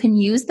 And you can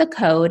use the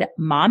code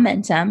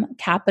MOMentum,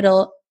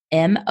 capital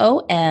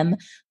MOM,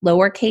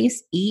 lowercase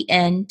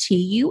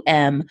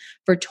ENTUM,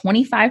 for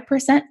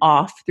 25%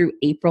 off through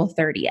April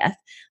 30th.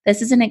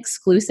 This is an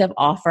exclusive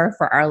offer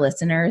for our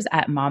listeners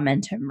at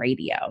Momentum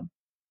Radio.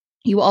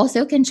 You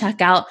also can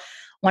check out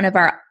one of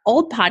our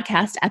old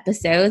podcast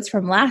episodes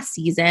from last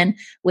season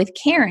with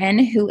Karen,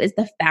 who is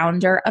the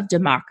founder of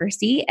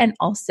Democracy and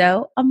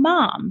also a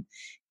mom.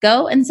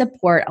 Go and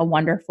support a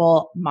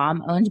wonderful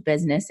mom-owned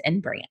business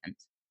and brand.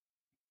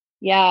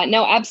 Yeah,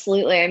 no,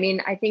 absolutely. I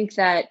mean, I think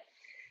that,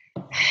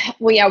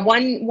 well, yeah,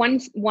 one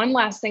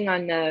last thing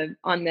on the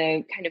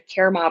kind of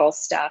care model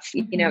stuff,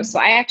 you know, so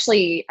I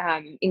actually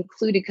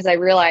included, because I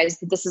realized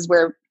that this is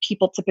where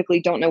people typically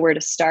don't know where to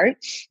start.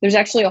 There's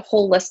actually a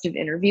whole list of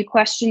interview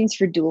questions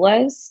for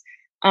doulas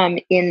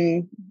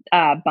in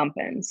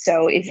Bumpin.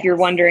 So if you're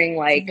wondering,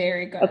 like,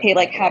 okay,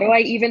 like, how do I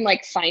even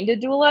like find a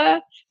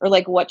doula, or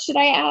like, what should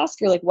I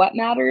ask, or like, what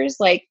matters?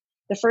 Like,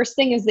 the first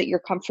thing is that you're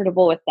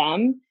comfortable with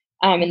them.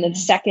 And then the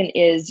second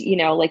is, you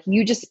know, like,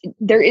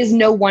 there is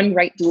no one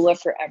right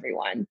doula for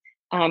everyone.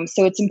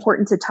 So it's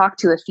important to talk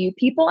to a few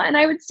people. And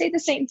I would say the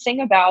same thing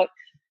about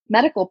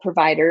medical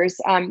providers.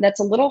 That's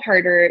a little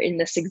harder in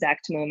this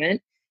exact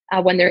moment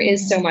when there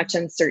is so much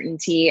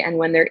uncertainty, and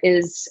when there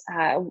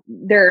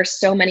are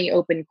so many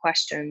open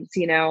questions.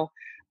 You know,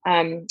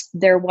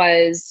 there's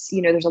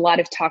a lot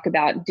of talk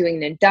about doing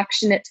an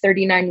induction at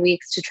 39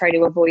 weeks to try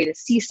to avoid a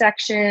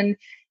C-section,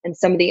 and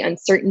some of the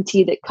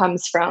uncertainty that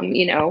comes from,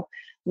 you know,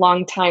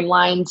 long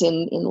timelines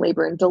in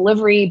labor and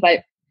delivery.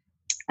 But,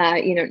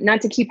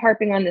 not to keep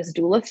harping on this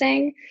doula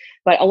thing,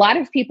 but a lot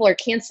of people are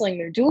canceling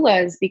their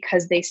doulas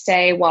because they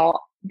say,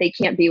 well, they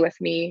can't be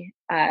with me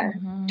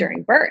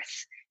during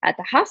birth at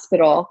the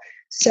hospital.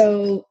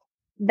 So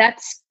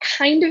that's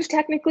kind of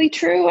technically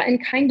true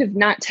and kind of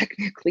not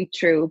technically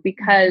true,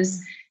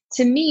 because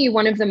to me,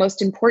 one of the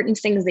most important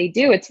things they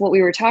do, it's what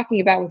we were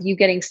talking about with you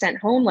getting sent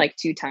home like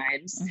 2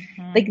 times.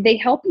 Like, they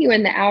help you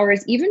in the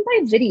hours, even by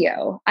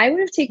video. I would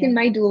have taken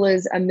my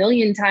doulas a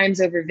million times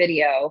over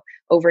video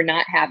over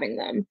not having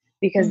them,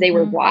 because they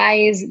were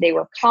wise, they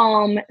were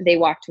calm, they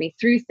walked me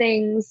through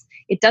things.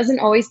 It doesn't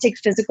always take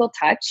physical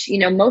touch. You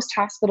know, most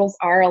hospitals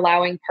are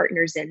allowing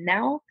partners in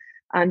now.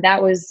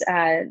 That was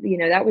a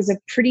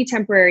pretty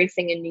temporary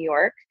thing in New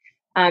York.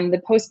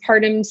 The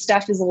postpartum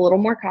stuff is a little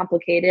more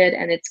complicated,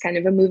 and it's kind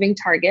of a moving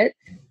target.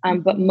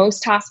 But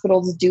most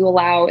hospitals do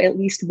allow at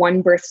least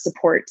one birth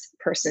support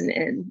person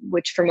in,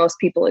 which for most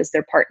people is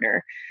their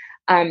partner.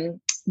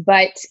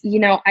 But, you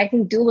know, I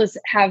think doulas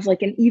have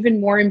like an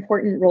even more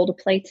important role to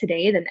play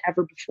today than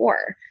ever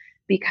before,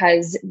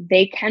 because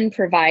they can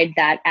provide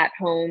that at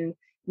home,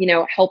 you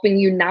know, helping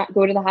you not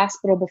go to the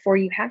hospital before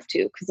you have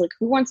to. Because, like,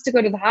 who wants to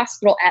go to the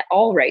hospital at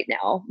all right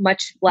now,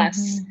 much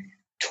less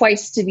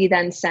twice to be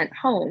then sent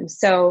home?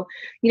 So,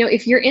 you know,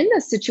 if you're in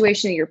this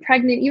situation, you're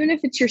pregnant, even if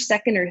it's your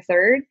second or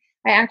third,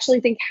 I actually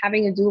think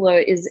having a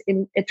doula is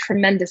a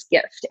tremendous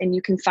gift. And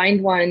you can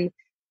find one,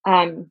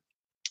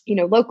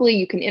 locally.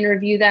 You can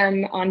interview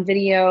them on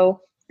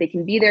video. They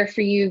can be there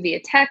for you via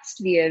text,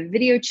 via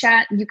video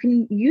chat. You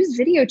can use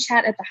video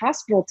chat at the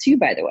hospital too,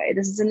 by the way.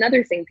 This is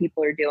another thing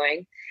people are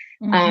doing,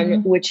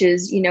 which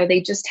is, you know,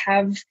 they just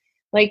have,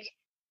 like,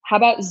 how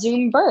about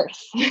Zoom birth?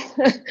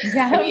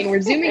 Yeah. I mean,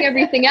 we're Zooming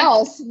everything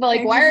else, but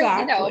like, why are,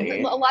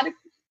 Exactly. a lot of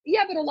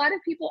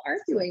people are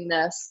doing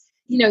this,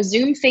 you know,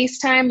 Zoom,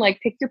 FaceTime,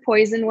 like, pick your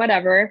poison,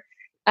 whatever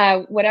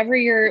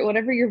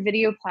your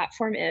video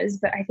platform is.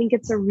 But I think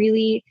it's a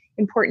really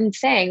important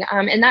thing.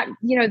 And that,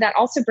 you know, that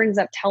also brings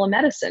up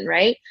telemedicine,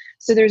 right?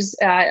 So there's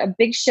a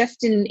big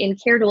shift in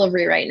care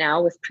delivery right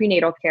now with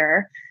prenatal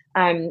care.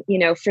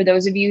 For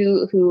those of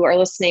you who are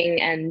listening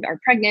and are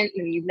pregnant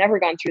and you've never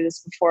gone through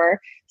this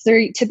before, so there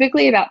are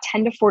typically about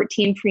 10 to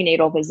 14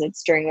 prenatal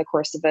visits during the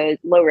course of a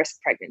low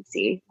risk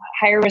pregnancy.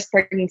 Higher risk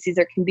pregnancies,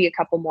 there can be a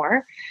couple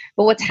more.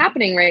 But what's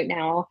happening right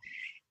now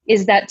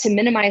is that to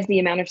minimize the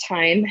amount of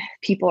time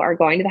people are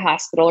going to the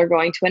hospital or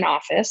going to an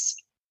office,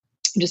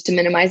 just to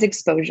minimize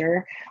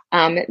exposure,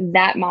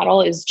 that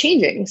model is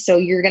changing. So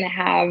you're going to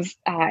have,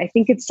 I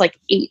think it's like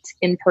 8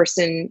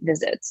 in-person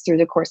visits through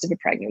the course of a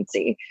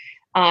pregnancy.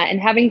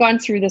 And having gone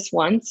through this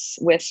once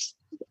with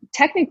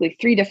technically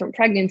 3 different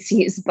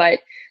pregnancies, but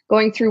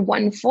going through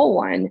one full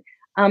one,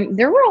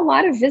 there were a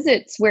lot of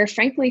visits where,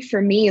 frankly,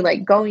 for me,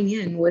 like, going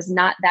in was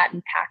not that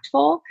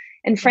impactful.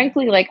 And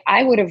frankly, like,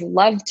 I would have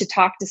loved to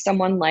talk to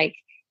someone like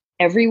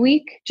every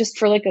week just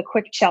for like a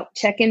quick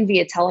check-in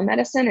via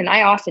telemedicine. And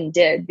I often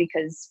did,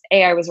 because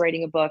A, I was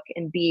writing a book,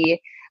 and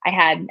B, I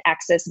had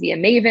access via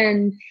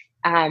Maven.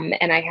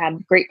 And I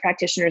had great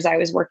practitioners I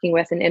was working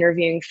with and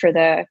interviewing for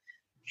the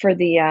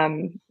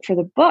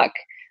book.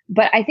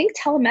 But I think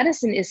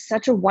telemedicine is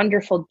such a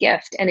wonderful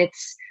gift, and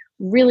it's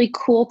really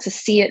cool to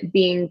see it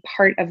being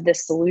part of the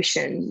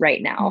solution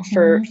right now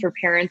for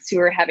parents who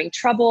are having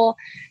trouble.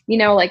 You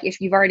know, like, if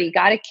you've already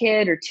got a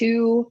kid or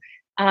 2,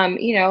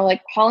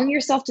 Like hauling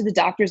yourself to the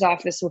doctor's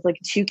office with like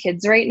 2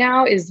 kids right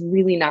now is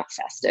really not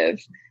festive.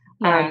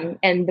 Yeah.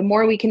 And the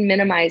more we can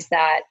minimize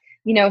that,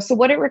 so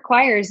what it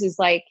requires is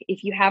like,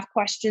 if you have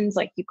questions,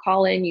 like you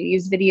call in, you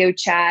use video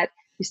chat,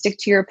 you stick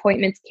to your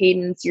appointments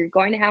cadence, you're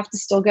going to have to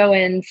still go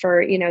in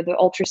for, the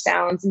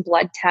ultrasounds and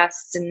blood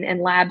tests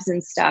and labs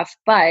and stuff.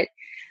 But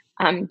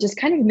just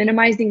kind of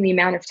minimizing the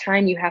amount of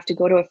time you have to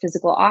go to a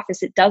physical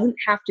office. It doesn't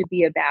have to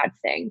be a bad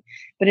thing,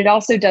 but it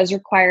also does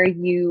require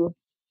you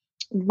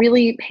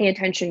really pay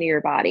attention to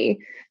your body.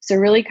 So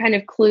really kind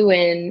of clue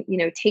in,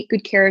 take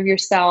good care of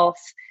yourself,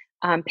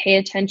 pay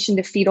attention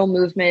to fetal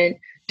movement.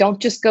 Don't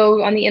just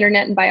go on the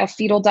internet and buy a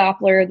fetal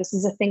Doppler. This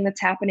is a thing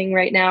that's happening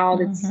right now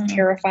that's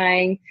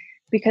terrifying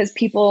because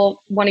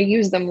people want to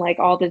use them like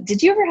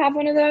did you ever have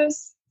one of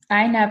those?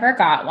 I never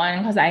got one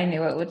because I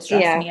knew it would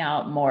stress me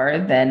out more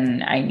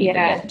than I needed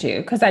it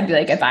to. Because I'd be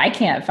like, if I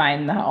can't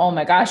find oh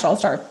my gosh, I'll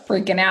start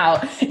freaking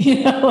out,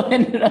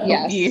 and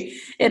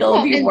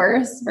it'll be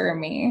worse for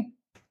me.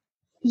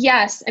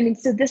 Yes. I mean,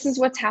 so this is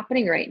what's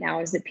happening right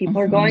now is that people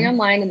are going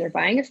online and they're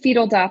buying a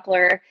fetal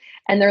Doppler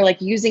and they're like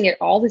using it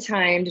all the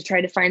time to try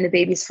to find the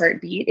baby's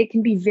heartbeat. It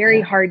can be very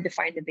hard to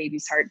find the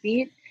baby's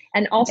heartbeat.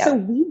 And also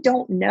we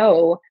don't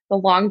know the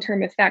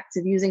long-term effects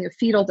of using a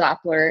fetal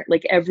Doppler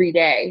like every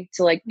day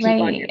to like keep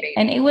on your baby.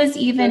 And it was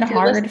even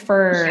hard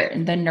for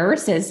the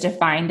nurses to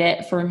find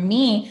it. For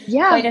me,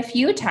 quite a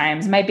few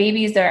times. My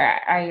babies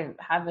I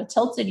have a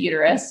tilted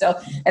uterus. So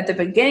at the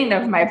beginning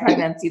of my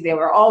pregnancy, they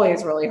were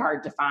always really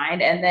hard to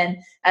find. And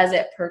then as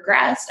it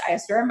progressed, I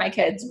swear my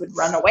kids would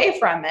run away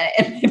from it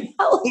in my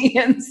belly.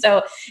 And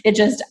so it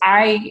just,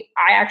 I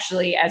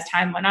actually, as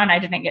time went on, I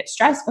didn't get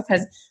stressed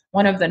because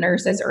one of the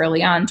nurses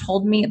early on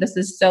told me, this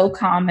is so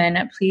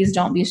common. Please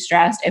don't be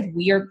stressed. If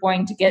we are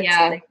going to get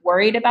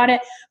worried about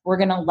it, we're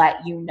going to let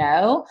you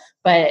know.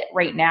 But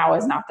right now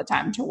is not the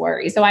time to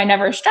worry. So I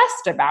never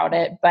stressed about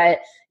it.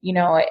 But,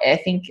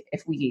 I think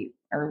if we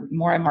or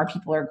more and more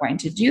people are going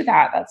to do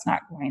that, that's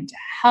not going to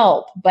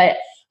help. But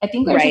I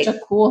think there's such a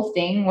cool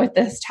thing with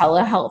this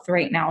telehealth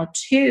right now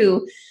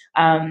too.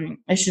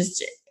 It's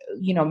just,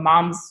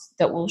 moms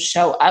that will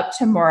show up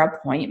to more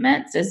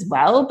appointments as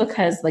well,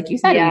 because like you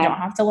said, we don't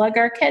have to lug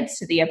our kids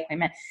to the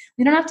appointment.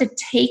 We don't have to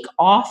take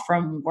off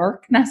from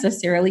work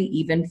necessarily,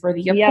 even for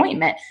the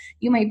appointment.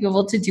 You might be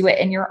able to do it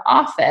in your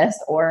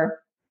office or,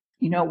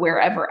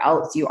 wherever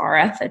else you are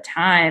at the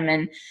time.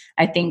 And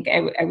I think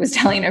I was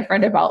telling a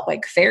friend about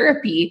like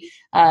therapy,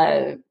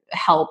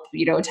 help,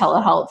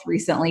 telehealth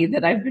recently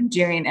that I've been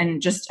doing,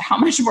 and just how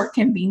much more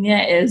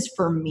convenient it is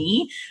for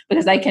me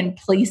because I can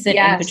place it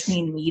in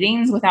between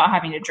meetings without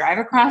having to drive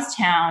across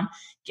town,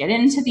 get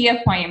into the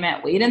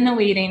appointment, wait in the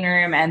waiting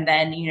room, and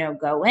then,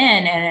 go in.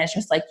 And it's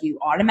just like you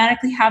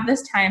automatically have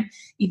this time,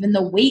 even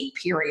the wait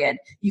period,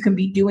 you can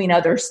be doing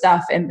other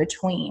stuff in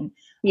between.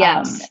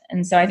 Yes.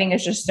 And so I think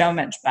it's just so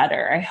much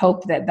better. I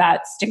hope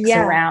that sticks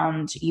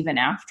around even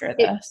after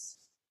this.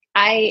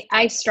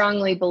 I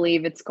strongly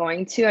believe it's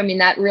going to. I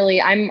mean,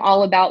 I'm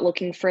all about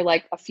looking for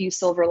like a few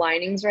silver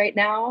linings right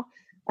now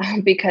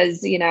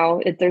because,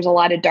 there's a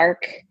lot of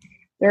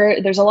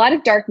there's a lot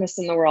of darkness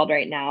in the world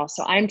right now.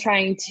 So I'm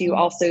trying to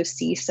also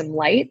see some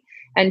light.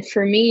 And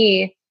for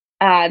me,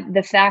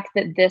 the fact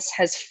that this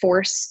has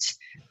forced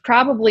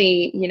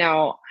probably,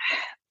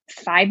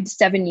 5 to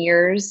 7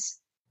 years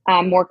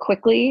more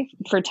quickly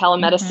for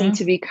telemedicine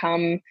to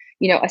become,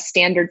 a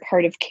standard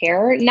part of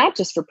care, not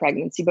just for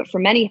pregnancy, but for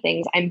many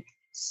things. I'm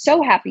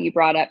so happy you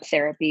brought up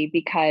therapy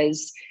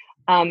because,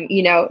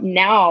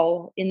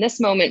 now in this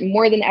moment,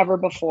 more than ever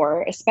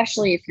before,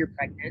 especially if you're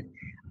pregnant,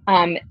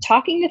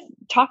 talking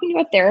to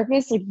a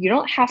therapist, like you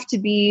don't have to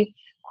be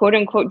quote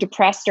unquote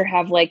depressed or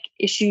have like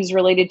issues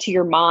related to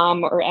your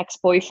mom or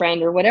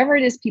ex-boyfriend or whatever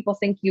it is people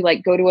think you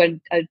like go to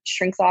a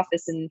shrink's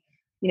office and,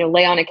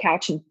 lay on a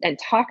couch and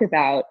talk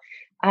about.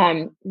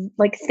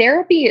 Like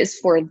therapy is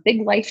for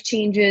big life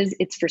changes.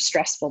 It's for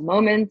stressful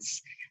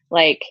moments.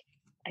 Like,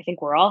 I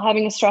think we're all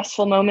having a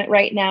stressful moment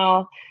right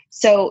now.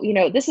 So,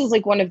 this is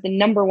like one of the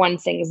number one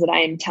things that I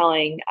am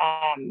telling,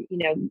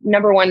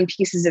 number one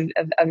pieces of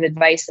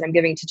advice that I'm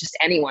giving to just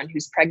anyone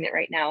who's pregnant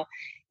right now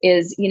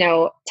is,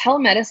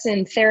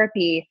 telemedicine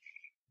therapy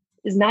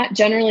is not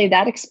generally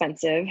that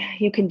expensive.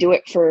 You can do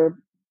it for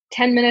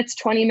 10 minutes,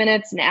 20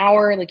 minutes, an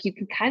hour. Like you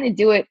can kind of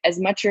do it as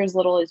much or as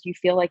little as you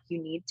feel like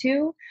you need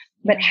to.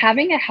 But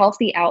having a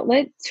healthy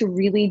outlet to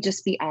really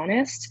just be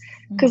honest,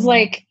 because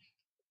like,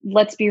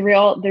 let's be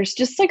real, there's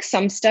just like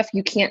some stuff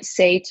you can't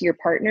say to your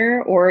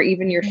partner or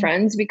even your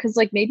friends because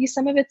like maybe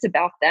some of it's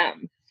about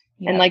them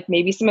and like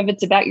maybe some of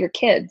it's about your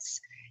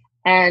kids.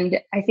 And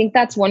I think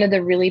that's one of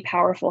the really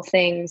powerful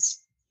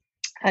things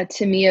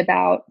to me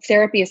about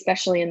therapy,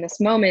 especially in this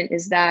moment,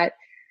 is that,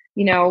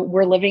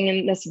 we're living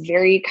in this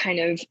very kind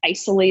of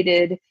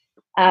isolated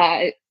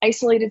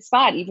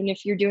spot, even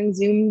if you're doing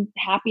Zoom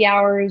happy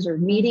hours or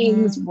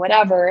meetings,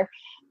 whatever,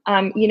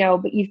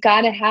 but you've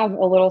got to have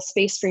a little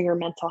space for your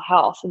mental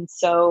health. And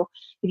so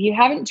if you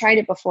haven't tried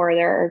it before,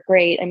 they're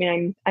great. I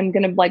mean, I'm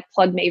going to like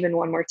plug Maven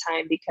one more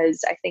time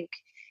because I think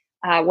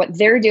What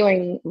they're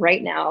doing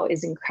right now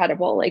is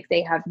incredible. Like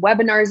they have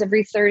webinars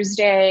every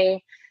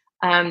Thursday.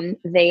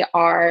 They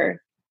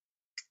are,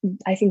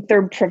 I think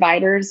their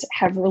providers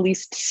have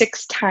released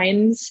 6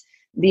 times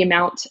the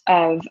amount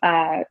of,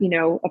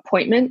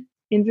 appointment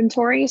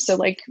inventory. So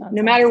like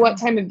no matter what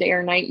time of day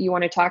or night you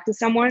want to talk to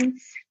someone,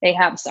 they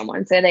have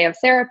someone. So they have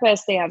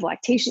therapists, they have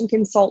lactation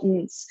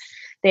consultants,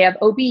 they have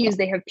OBs,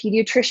 they have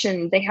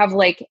pediatricians, they have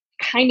like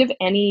kind of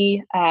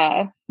any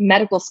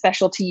medical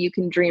specialty you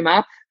can dream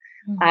up,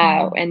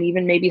 and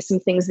even maybe some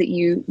things that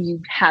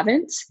you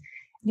haven't.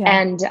 Yeah.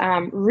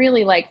 And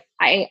really, like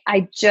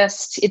I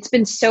just, it's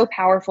been so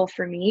powerful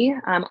for me.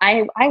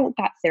 I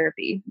got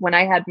therapy when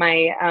I had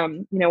my,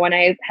 when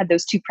I had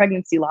those 2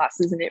 pregnancy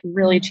losses, and it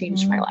really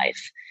changed my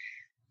life.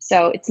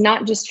 So it's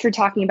not just for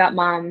talking about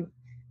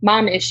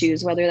mom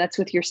issues, whether that's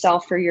with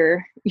yourself or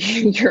your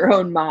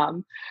own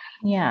mom.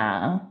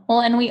 Yeah.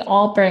 Well, and we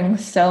all bring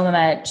so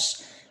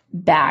much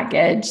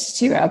baggage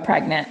to a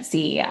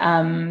pregnancy,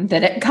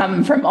 that it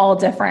come from all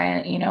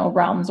different,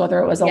 realms, whether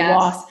it was a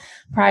loss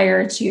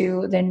prior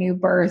to the new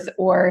birth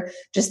or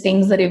just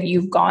things that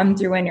you've gone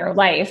through in your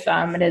life.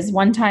 It is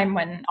one time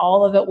when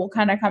all of it will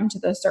kind of come to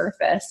the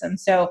surface. And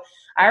so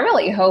I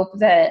really hope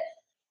that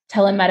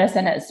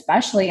telemedicine,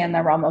 especially in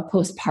the realm of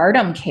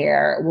postpartum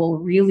care, will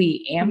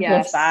really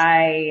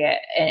amplify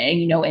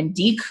and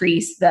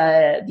decrease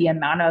the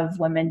amount of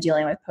women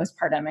dealing with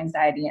postpartum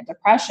anxiety and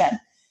depression.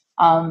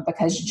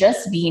 Because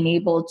just being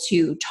able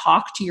to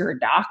talk to your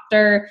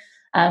doctor,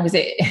 because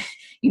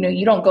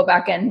you don't go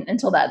back in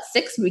until that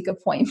 6-week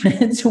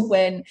appointment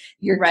when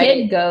your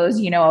kid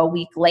goes, a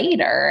week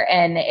later.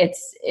 And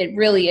it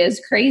really is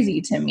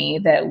crazy to me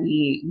that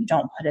we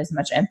don't put as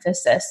much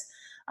emphasis.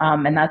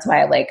 And that's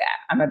why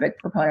I'm a big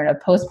proponent of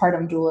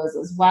postpartum doulas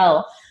as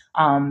well,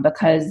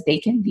 because they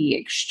can be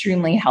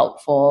extremely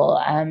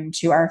helpful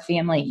to our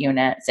family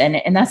units.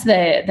 And that's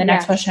the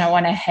next question I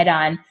want to hit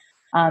on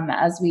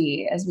as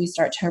we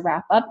start to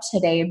wrap up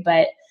today.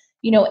 But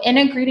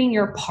integrating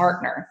your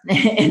partner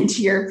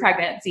into your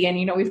pregnancy.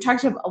 And, we've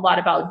talked a lot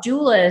about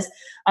doulas.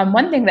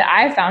 One thing that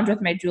I found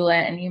with my doula,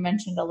 and you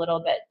mentioned a little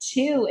bit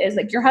too, is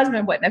like your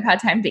husband wouldn't have had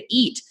time to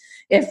eat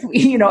if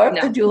the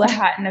doula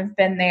hadn't have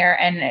been there.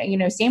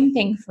 And, same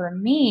thing for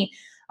me.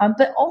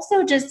 But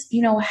also just,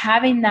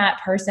 having that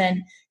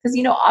person, because,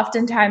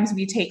 oftentimes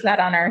we take that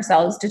on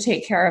ourselves to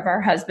take care of our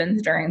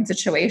husbands during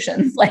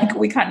situations. Like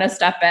we kind of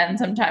step in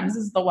sometimes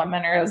as the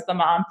woman or as the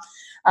mom.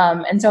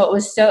 And so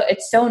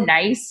it's so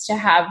nice to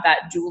have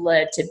that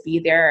doula to be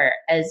there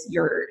as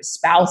your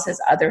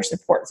spouse's other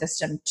support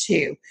system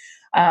too.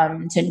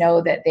 To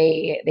know that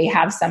they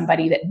have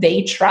somebody that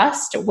they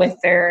trust with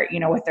their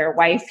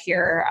wife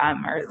here,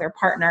 or their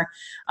partner,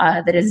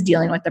 that is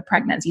dealing with the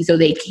pregnancy, so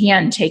they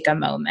can take a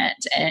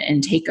moment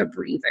and take a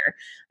breather,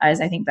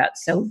 as I think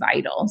that's so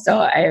vital.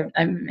 So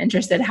I'm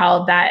interested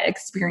how that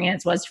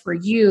experience was for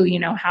you.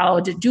 How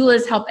did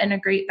doulas help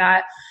integrate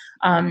that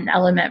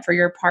element for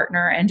your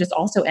partner, and just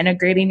also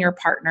integrating your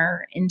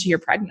partner into your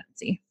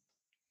pregnancy?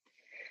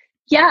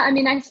 Yeah, I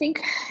mean, I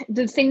think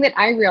the thing that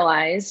I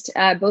realized,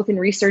 both in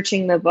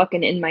researching the book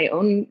and in my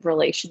own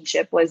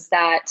relationship, was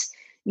that,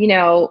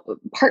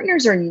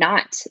 partners are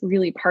not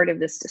really part of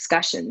this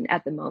discussion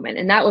at the moment.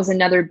 And that was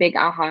another big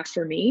aha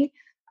for me.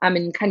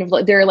 And kind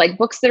of, there are like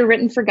books that are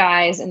written for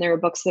guys, and there are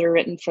books that are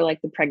written for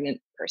like the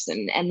pregnant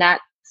person. And that,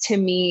 to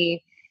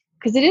me,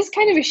 because it is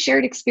kind of a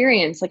shared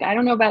experience. Like, I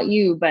don't know about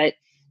you, but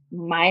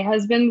my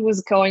husband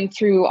was going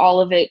through all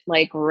of it,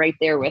 like right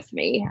there with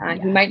me.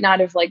 He might not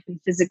have like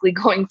been physically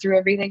going through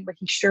everything, but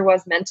he sure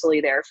was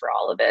mentally there for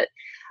all of it.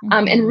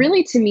 And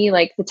really, to me,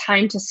 like the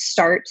time to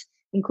start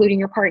including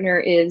your partner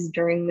is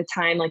during the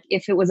time, like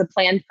if it was a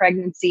planned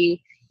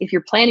pregnancy, if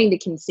you're planning to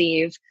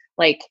conceive,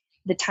 like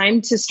the time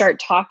to start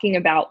talking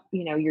about,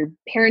 your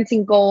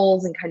parenting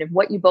goals and kind of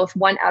what you both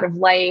want out of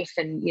life,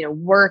 and,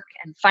 work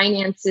and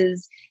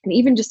finances, and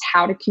even just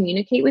how to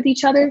communicate with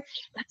each other,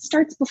 that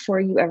starts before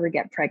you ever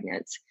get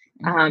pregnant.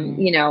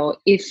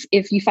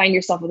 If you find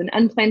yourself with an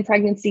unplanned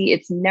pregnancy,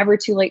 it's never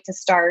too late to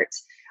start.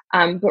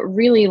 But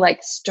really,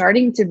 like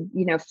starting to,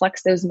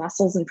 flex those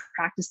muscles and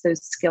practice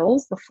those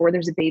skills before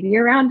there's a baby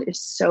around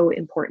is so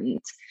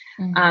important.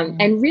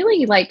 And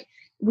really, like,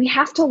 we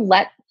have to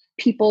let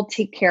people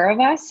take care of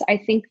us. I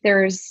think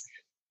there's,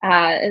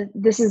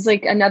 this is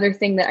like another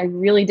thing that I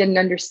really didn't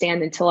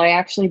understand until I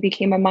actually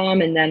became a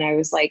mom. And then I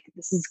was like,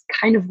 this is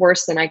kind of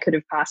worse than I could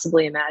have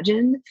possibly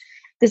imagined.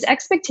 This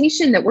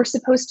expectation that we're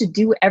supposed to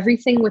do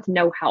everything with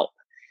no help.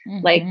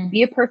 Like,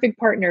 be a perfect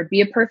partner,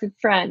 be a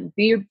perfect friend,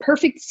 be a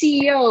perfect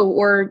CEO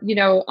or,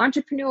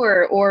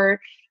 entrepreneur,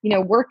 or,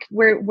 work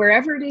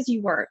wherever it is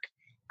you work.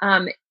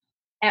 And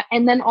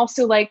then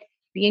also like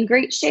be in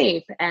great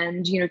shape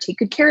and, take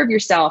good care of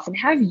yourself and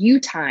have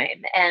you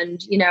time.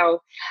 And,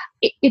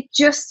 it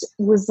just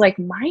was like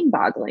mind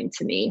boggling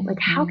to me. Like,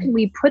 how can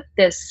we put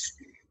this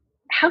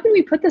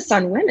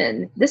on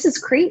women? This is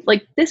crazy.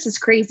 Like, this is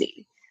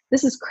crazy.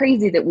 This is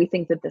crazy that we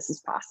think that this is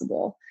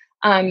possible.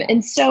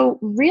 And so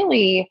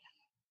really,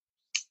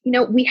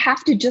 we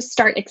have to just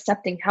start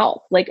accepting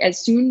help, like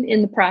as soon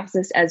in the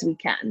process as we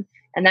can.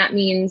 And that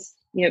means,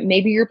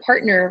 maybe your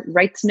partner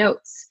writes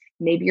notes.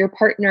 Maybe your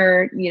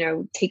partner,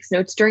 takes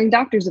notes during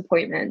doctor's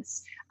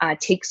appointments,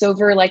 takes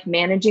over like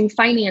managing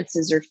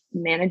finances or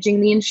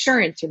managing the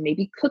insurance, or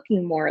maybe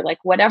cooking more, like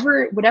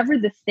whatever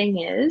the thing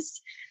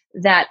is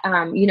that,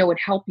 would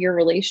help your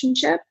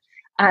relationship.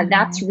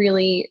 That's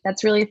really a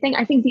thing.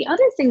 I think the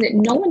other thing that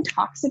no one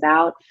talks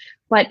about,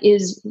 but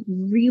is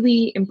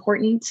really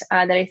important,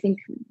 that I think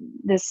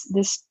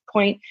this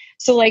point.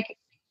 So like,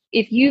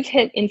 if you've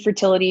hit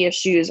infertility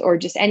issues or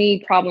just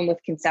any problem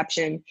with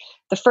conception,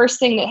 the first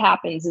thing that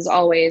happens is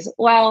always,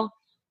 well,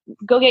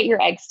 go get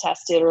your eggs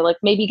tested, or like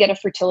maybe get a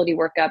fertility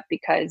workup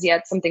because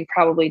it's something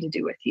probably to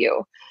do with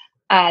you.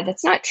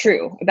 That's not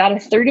true. About a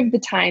third of the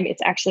time,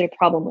 it's actually a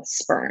problem with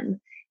sperm.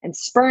 And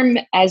sperm,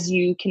 as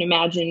you can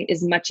imagine,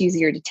 is much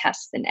easier to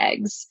test than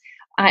eggs.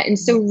 And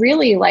so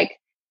really, like,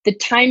 the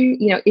time,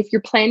 if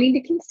you're planning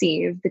to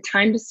conceive, the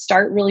time to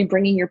start really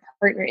bringing your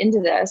partner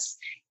into this,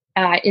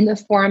 in the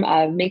form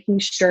of making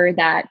sure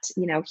that,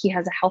 he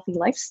has a healthy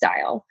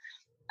lifestyle,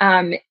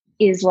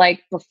 is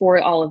like before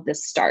all of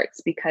this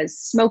starts, because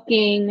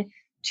smoking,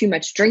 too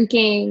much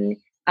drinking,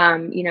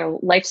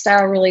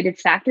 lifestyle related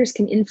factors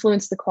can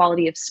influence the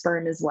quality of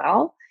sperm as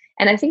well.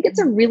 And I think it's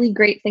a really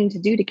great thing to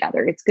do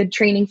together. It's good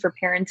training for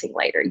parenting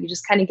later. You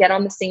just kind of get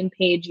on the same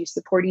page, you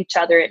support each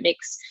other. It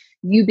makes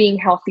you being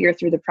healthier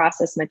through the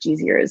process much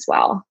easier as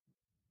well.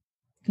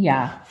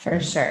 Yeah,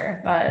 for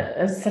sure. That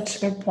is such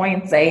good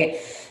points. I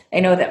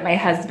know that my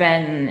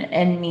husband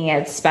and me,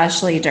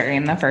 especially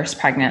during the first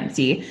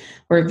pregnancy,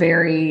 were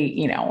very,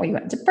 we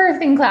went to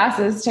birthing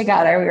classes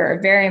together. We were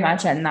very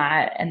much in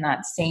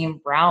that same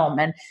realm,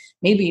 and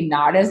maybe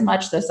not as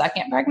much the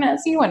second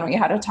pregnancy when we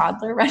had a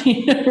toddler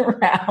running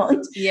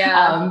around.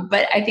 Yeah.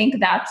 But I think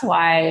that's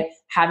why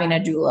having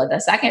a doula the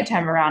second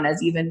time around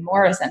is even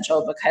more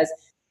essential, because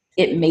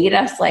it made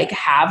us like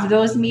have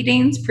those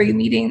meetings,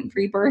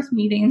 pre-birth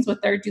meetings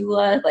with their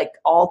doula, like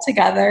all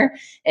together.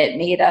 It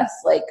made us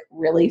like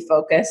really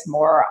focus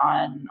more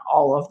on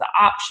all of the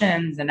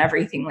options and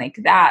everything like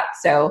that.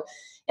 So,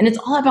 and it's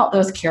all about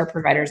those care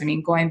providers. I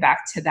mean, going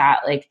back to that,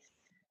 like,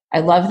 I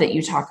love that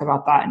you talk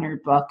about that in your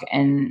book,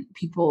 and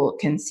people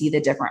can see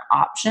the different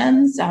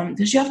options,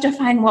 because you have to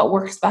find what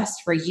works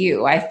best for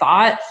you. I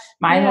thought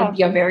mine would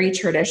be a very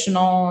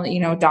traditional,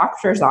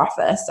 doctor's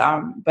office,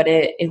 but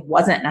it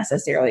wasn't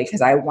necessarily,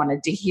 because I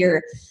wanted to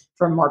hear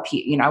from more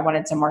people. I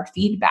wanted some more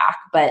feedback.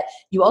 But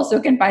you also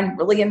can find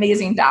really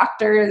amazing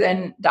doctors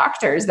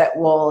that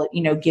will,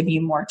 give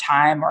you more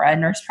time, or a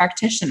nurse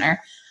practitioner.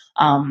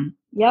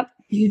 Yep.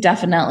 You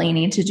definitely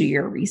need to do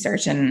your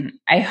research. And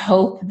I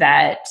hope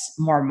that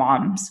more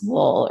moms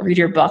will read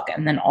your book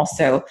and then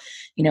also,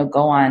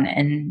 go on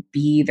and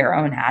be their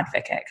own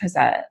advocate, because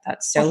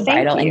that's so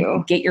vital.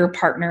 And get your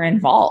partner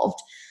involved,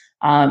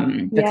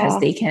 because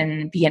they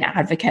can be an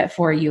advocate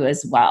for you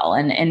as well.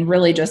 And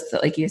really, just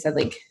like you said,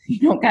 like,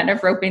 kind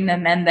of roping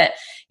them in that,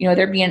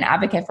 they're being an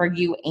advocate for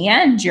you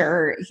and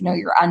your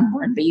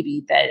unborn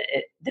baby that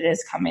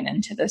is coming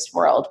into this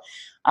world.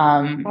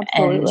 And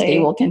they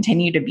will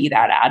continue to be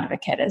that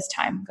advocate as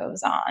time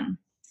goes on.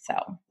 So,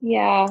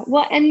 yeah.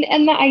 Well, and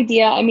the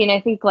idea, I mean, I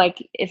think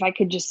like, if I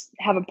could just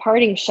have a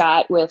parting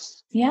shot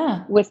with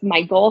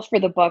my goal for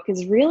the book,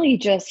 is really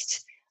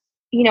just,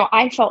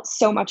 I felt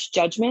so much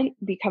judgment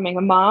becoming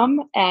a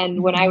mom.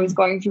 And when I was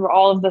going through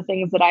all of the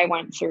things that I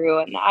went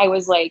through, and I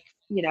was like,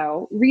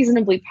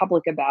 reasonably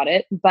public about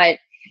it, but,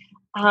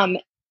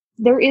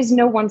 there is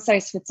no one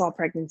size fits all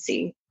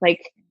pregnancy.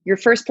 Like, your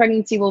first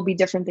pregnancy will be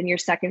different than your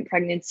second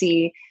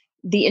pregnancy.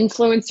 The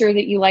influencer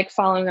that you like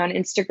following on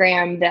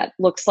Instagram that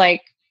looks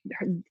like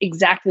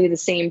exactly the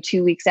same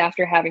 2 weeks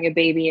after having a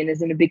baby and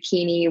is in a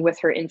bikini with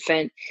her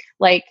infant,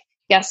 like,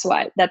 guess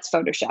what? That's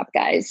Photoshop,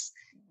 guys.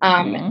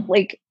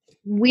 Like,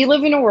 we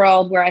live in a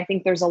world where I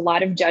think there's a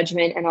lot of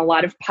judgment and a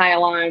lot of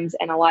pile-ons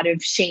and a lot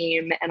of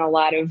shame and a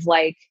lot of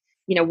like,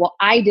 well,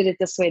 I did it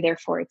this way,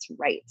 therefore it's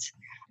right.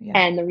 Yeah.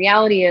 And the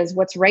reality is,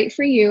 what's right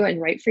for you and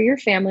right for your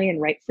family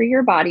and right for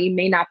your body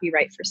may not be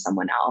right for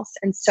someone else.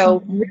 And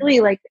so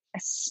really, like,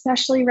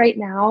 especially right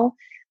now,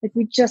 like,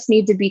 we just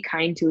need to be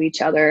kind to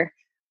each other.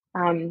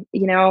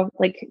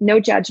 Like, no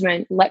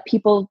judgment, let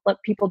people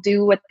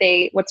do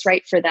what's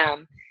right for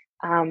them.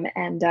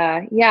 And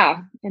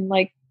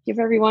like, give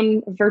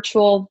everyone a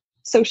virtual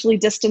socially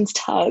distanced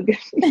hug.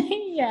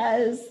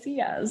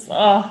 Yes.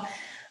 Oh,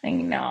 I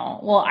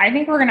know. Well, I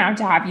think we're going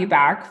to have you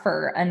back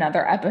for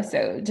another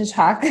episode to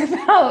talk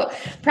about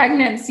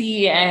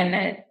pregnancy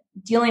and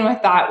dealing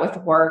with that with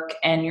work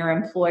and your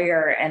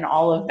employer and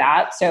all of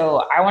that.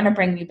 So I want to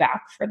bring you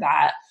back for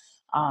that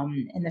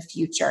in the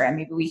future. And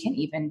maybe we can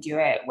even do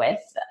it with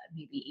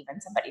maybe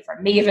even somebody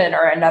from Maven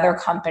or another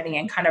company,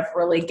 and kind of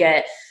really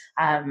get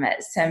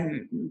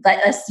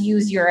let us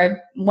use your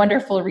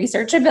wonderful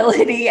research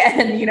ability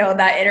and,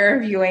 that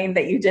interviewing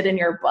that you did in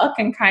your book,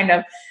 and kind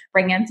of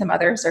bring in some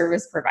other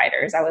service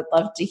providers. I would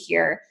love to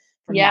hear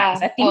from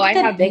that. I think I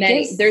have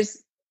many.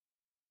 There's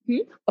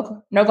Okay.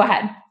 No, go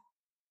ahead.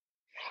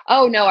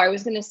 Oh, no, I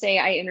was going to say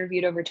I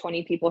interviewed over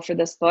 20 people for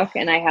this book,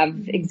 and I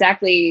have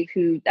exactly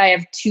I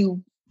have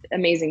two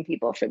amazing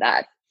people for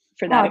that.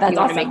 Wow, If that's you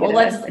want to awesome. make Well,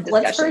 it a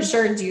let's for discussion.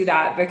 sure do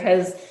that,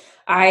 because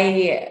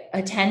I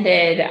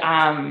attended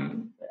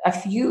a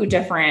few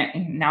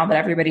different, now that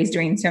everybody's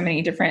doing so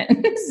many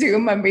different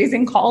Zoom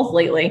amazing calls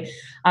lately,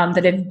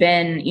 that have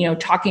been,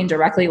 talking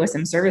directly with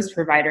some service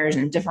providers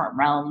in different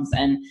realms.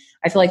 And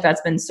I feel like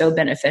that's been so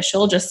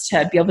beneficial, just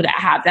to be able to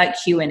have that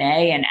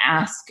Q&A and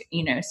ask,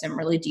 some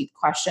really deep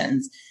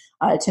questions,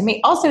 to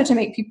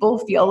make people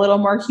feel a little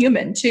more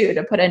human too,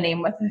 to put a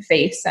name with a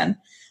face and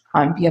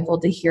be able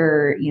to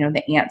hear,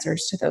 the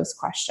answers to those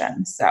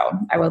questions. So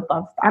I would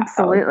love that.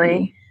 Absolutely. That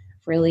would be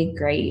really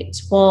great.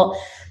 Well,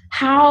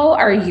 how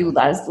are you,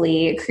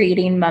 Leslie,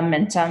 creating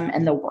momentum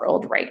in the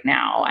world right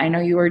now? I know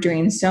you are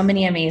doing so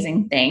many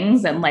amazing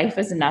things and life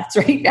is nuts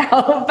right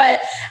now,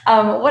 but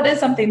what is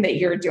something that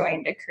you're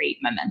doing to create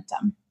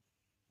momentum?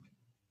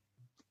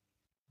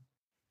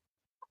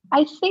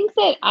 I think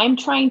that I'm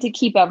trying to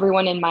keep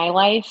everyone in my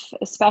life,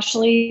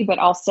 especially, but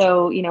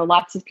also,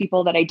 lots of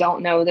people that I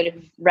don't know that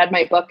have read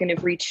my book and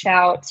have reached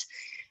out,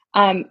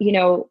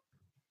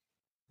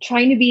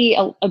 trying to be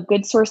a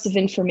good source of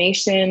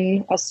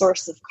information, a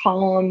source of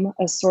calm,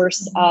 a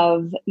source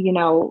of,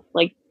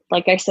 like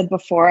I said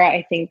before,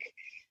 I think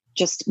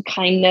just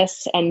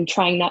kindness and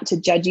trying not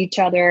to judge each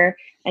other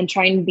and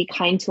trying to be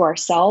kind to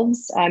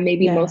ourselves,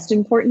 most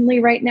importantly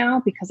right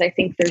now, because I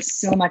think there's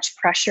so much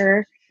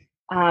pressure,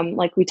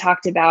 like we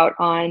talked about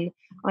on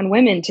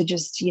women to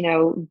just,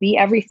 be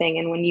everything.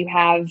 And when you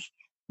have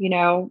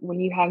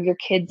your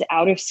kids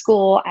out of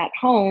school, at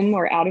home,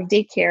 or out of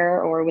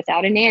daycare, or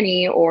without a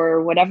nanny,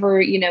 or whatever,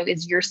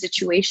 is your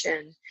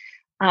situation,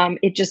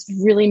 it just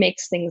really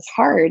makes things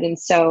hard. And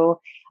so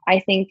I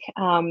think,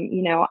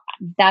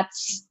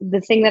 that's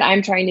the thing that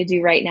I'm trying to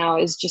do right now,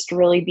 is just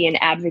really be an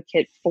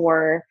advocate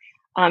for,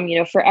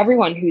 for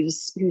everyone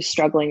who's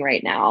struggling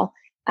right now.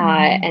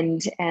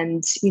 And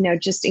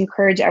just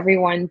encourage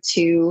everyone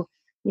to,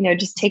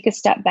 just take a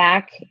step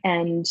back,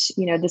 and,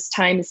 this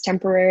time is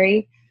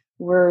temporary.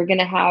 We're going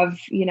to have,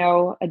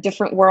 a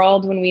different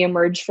world when we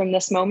emerge from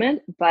this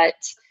moment, but,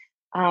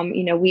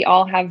 we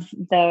all have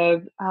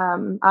the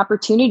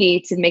opportunity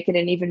to make it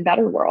an even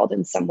better world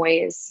in some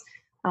ways,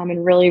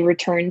 and really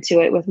return to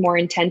it with more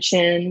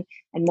intention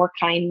and more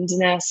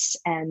kindness,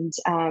 and,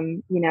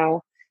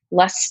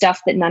 less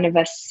stuff that none of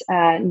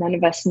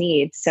us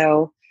need.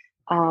 So,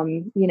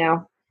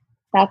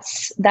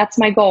 that's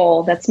my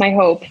goal. That's my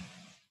hope.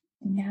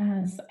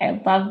 Yes, I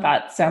love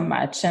that so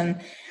much. And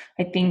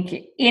I think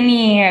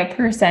any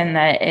person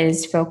that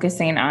is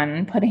focusing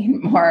on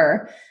putting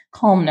more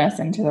calmness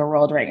into the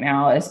world right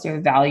now is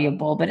so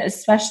valuable, but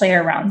especially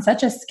around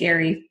such a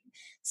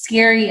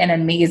scary and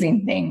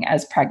amazing thing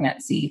as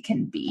pregnancy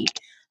can be.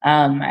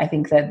 I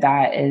think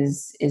that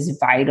is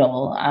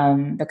vital,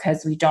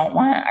 because we don't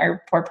want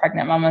our poor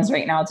pregnant mamas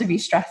right now to be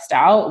stressed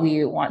out.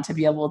 We want to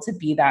be able to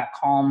be that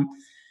calm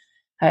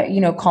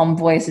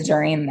voice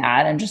during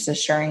that, and just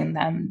assuring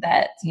them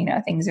that,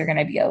 things are going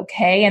to be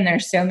okay. And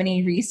there's so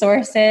many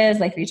resources,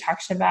 like we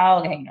talked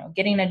about,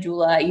 getting a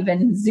doula,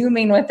 even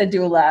Zooming with a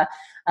doula,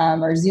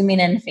 or Zooming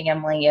in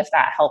family, if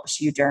that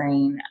helps you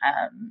during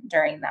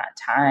that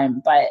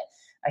time. But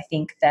I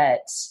think that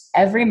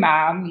every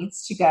mom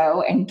needs to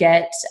go and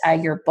get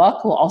your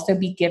book. We'll also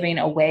be giving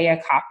away a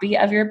copy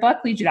of your book.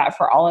 We do that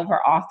for all of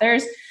our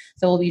authors.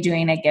 So we'll be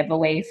doing a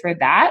giveaway for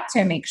that,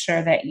 to make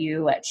sure that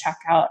you check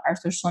out our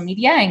social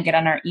media and get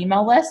on our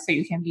email list so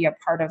you can be a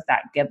part of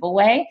that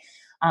giveaway.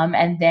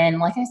 And then,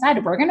 like I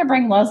said, we're going to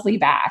bring Leslie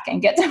back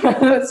and get some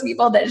of those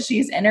people that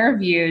she's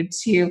interviewed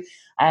to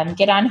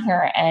get on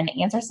here and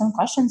answer some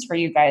questions for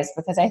you guys,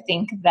 because I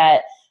think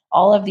that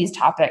all of these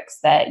topics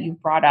that you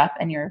brought up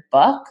in your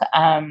book,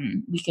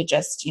 we could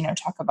just,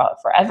 talk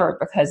about forever,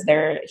 because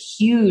they're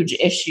huge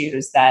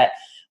issues that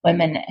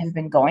women have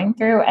been going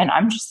through. And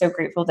I'm just so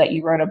grateful that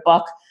you wrote a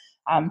book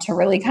to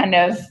really kind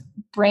of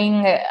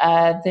bring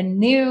the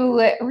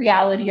new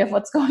reality of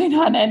what's going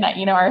on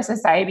in, our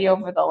society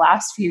over the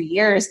last few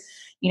years,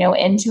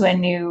 into a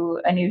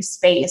new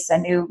space, a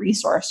new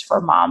resource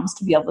for moms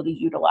to be able to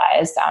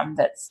utilize,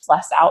 that's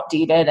less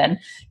outdated and,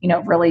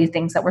 really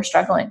things that we're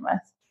struggling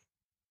with.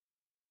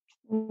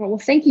 Well,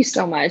 thank you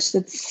so much.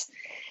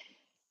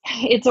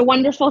 It's a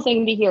wonderful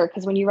thing to hear,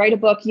 because when you write a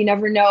book, you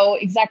never know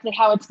exactly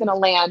how it's going to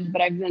land.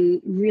 But I've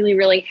been really,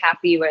 really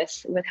happy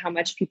with how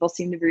much people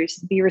seem to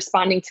be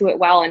responding to it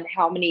well, and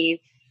how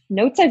many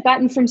notes I've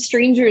gotten from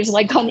strangers,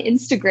 like on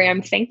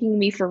Instagram, thanking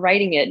me for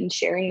writing it and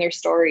sharing their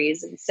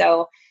stories. And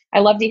so I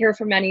love to hear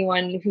from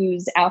anyone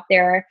who's out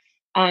there.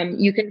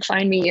 You can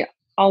find me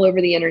all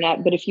over the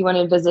internet, but if you want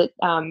to visit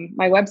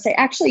my website,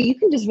 actually, you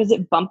can just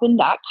visit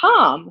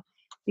bumpin.com.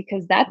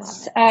 Because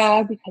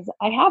because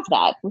I have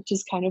that, which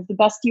is kind of the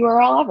best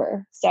URL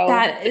ever. So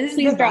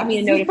please drop me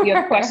a note if you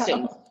have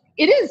questions.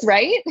 It is,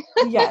 right?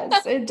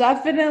 Yes, it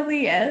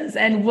definitely is.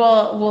 And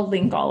we'll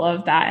link all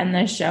of that in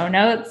the show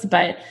notes,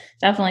 but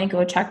definitely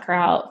go check her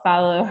out,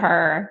 follow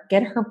her,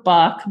 get her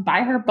book,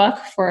 buy her book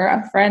for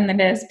a friend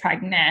that is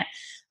pregnant.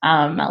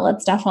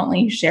 Let's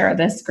definitely share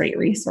this great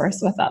resource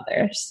with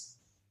others.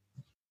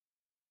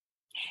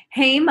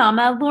 Hey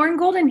Mama, Lauren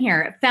Golden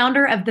here,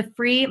 founder of The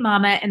Free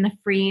Mama and the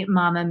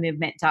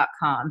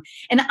freemamamovement.com.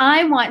 And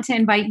I want to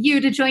invite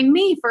you to join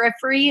me for a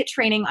free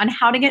training on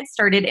how to get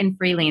started in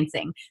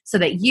freelancing so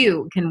that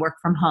you can work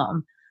from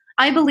home.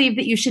 I believe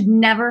that you should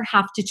never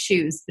have to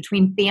choose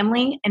between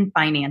family and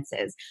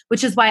finances,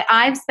 which is why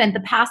I've spent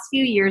the past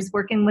few years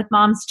working with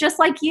moms just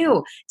like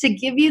you to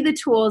give you the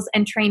tools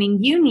and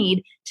training you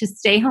need to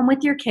stay home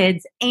with your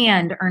kids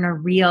and earn a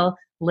real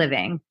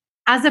living.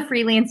 As a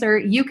freelancer,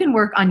 you can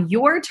work on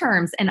your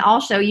terms and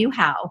I'll show you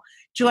how.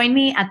 Join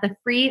me at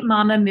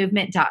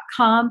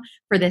thefreemamamovement.com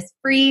for this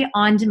free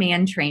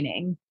on-demand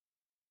training.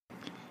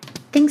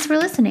 Thanks for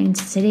listening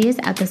to today's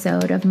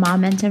episode of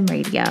Momentum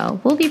Radio.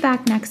 We'll be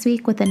back next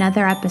week with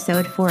another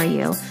episode for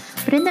you.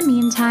 But in the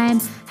meantime,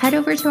 head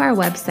over to our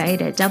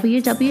website at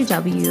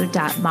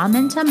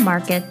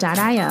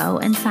www.momentummarket.io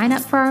and sign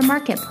up for our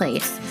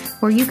marketplace,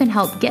 where you can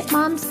help get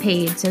moms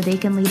paid so they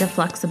can lead a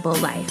flexible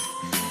life.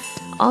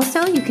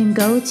 Also, you can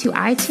go to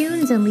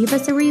iTunes and leave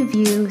us a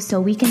review so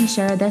we can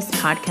share this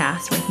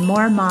podcast with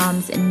more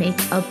moms and make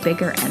a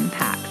bigger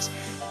impact.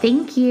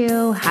 Thank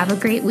you. Have a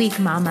great week,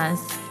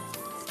 mamas.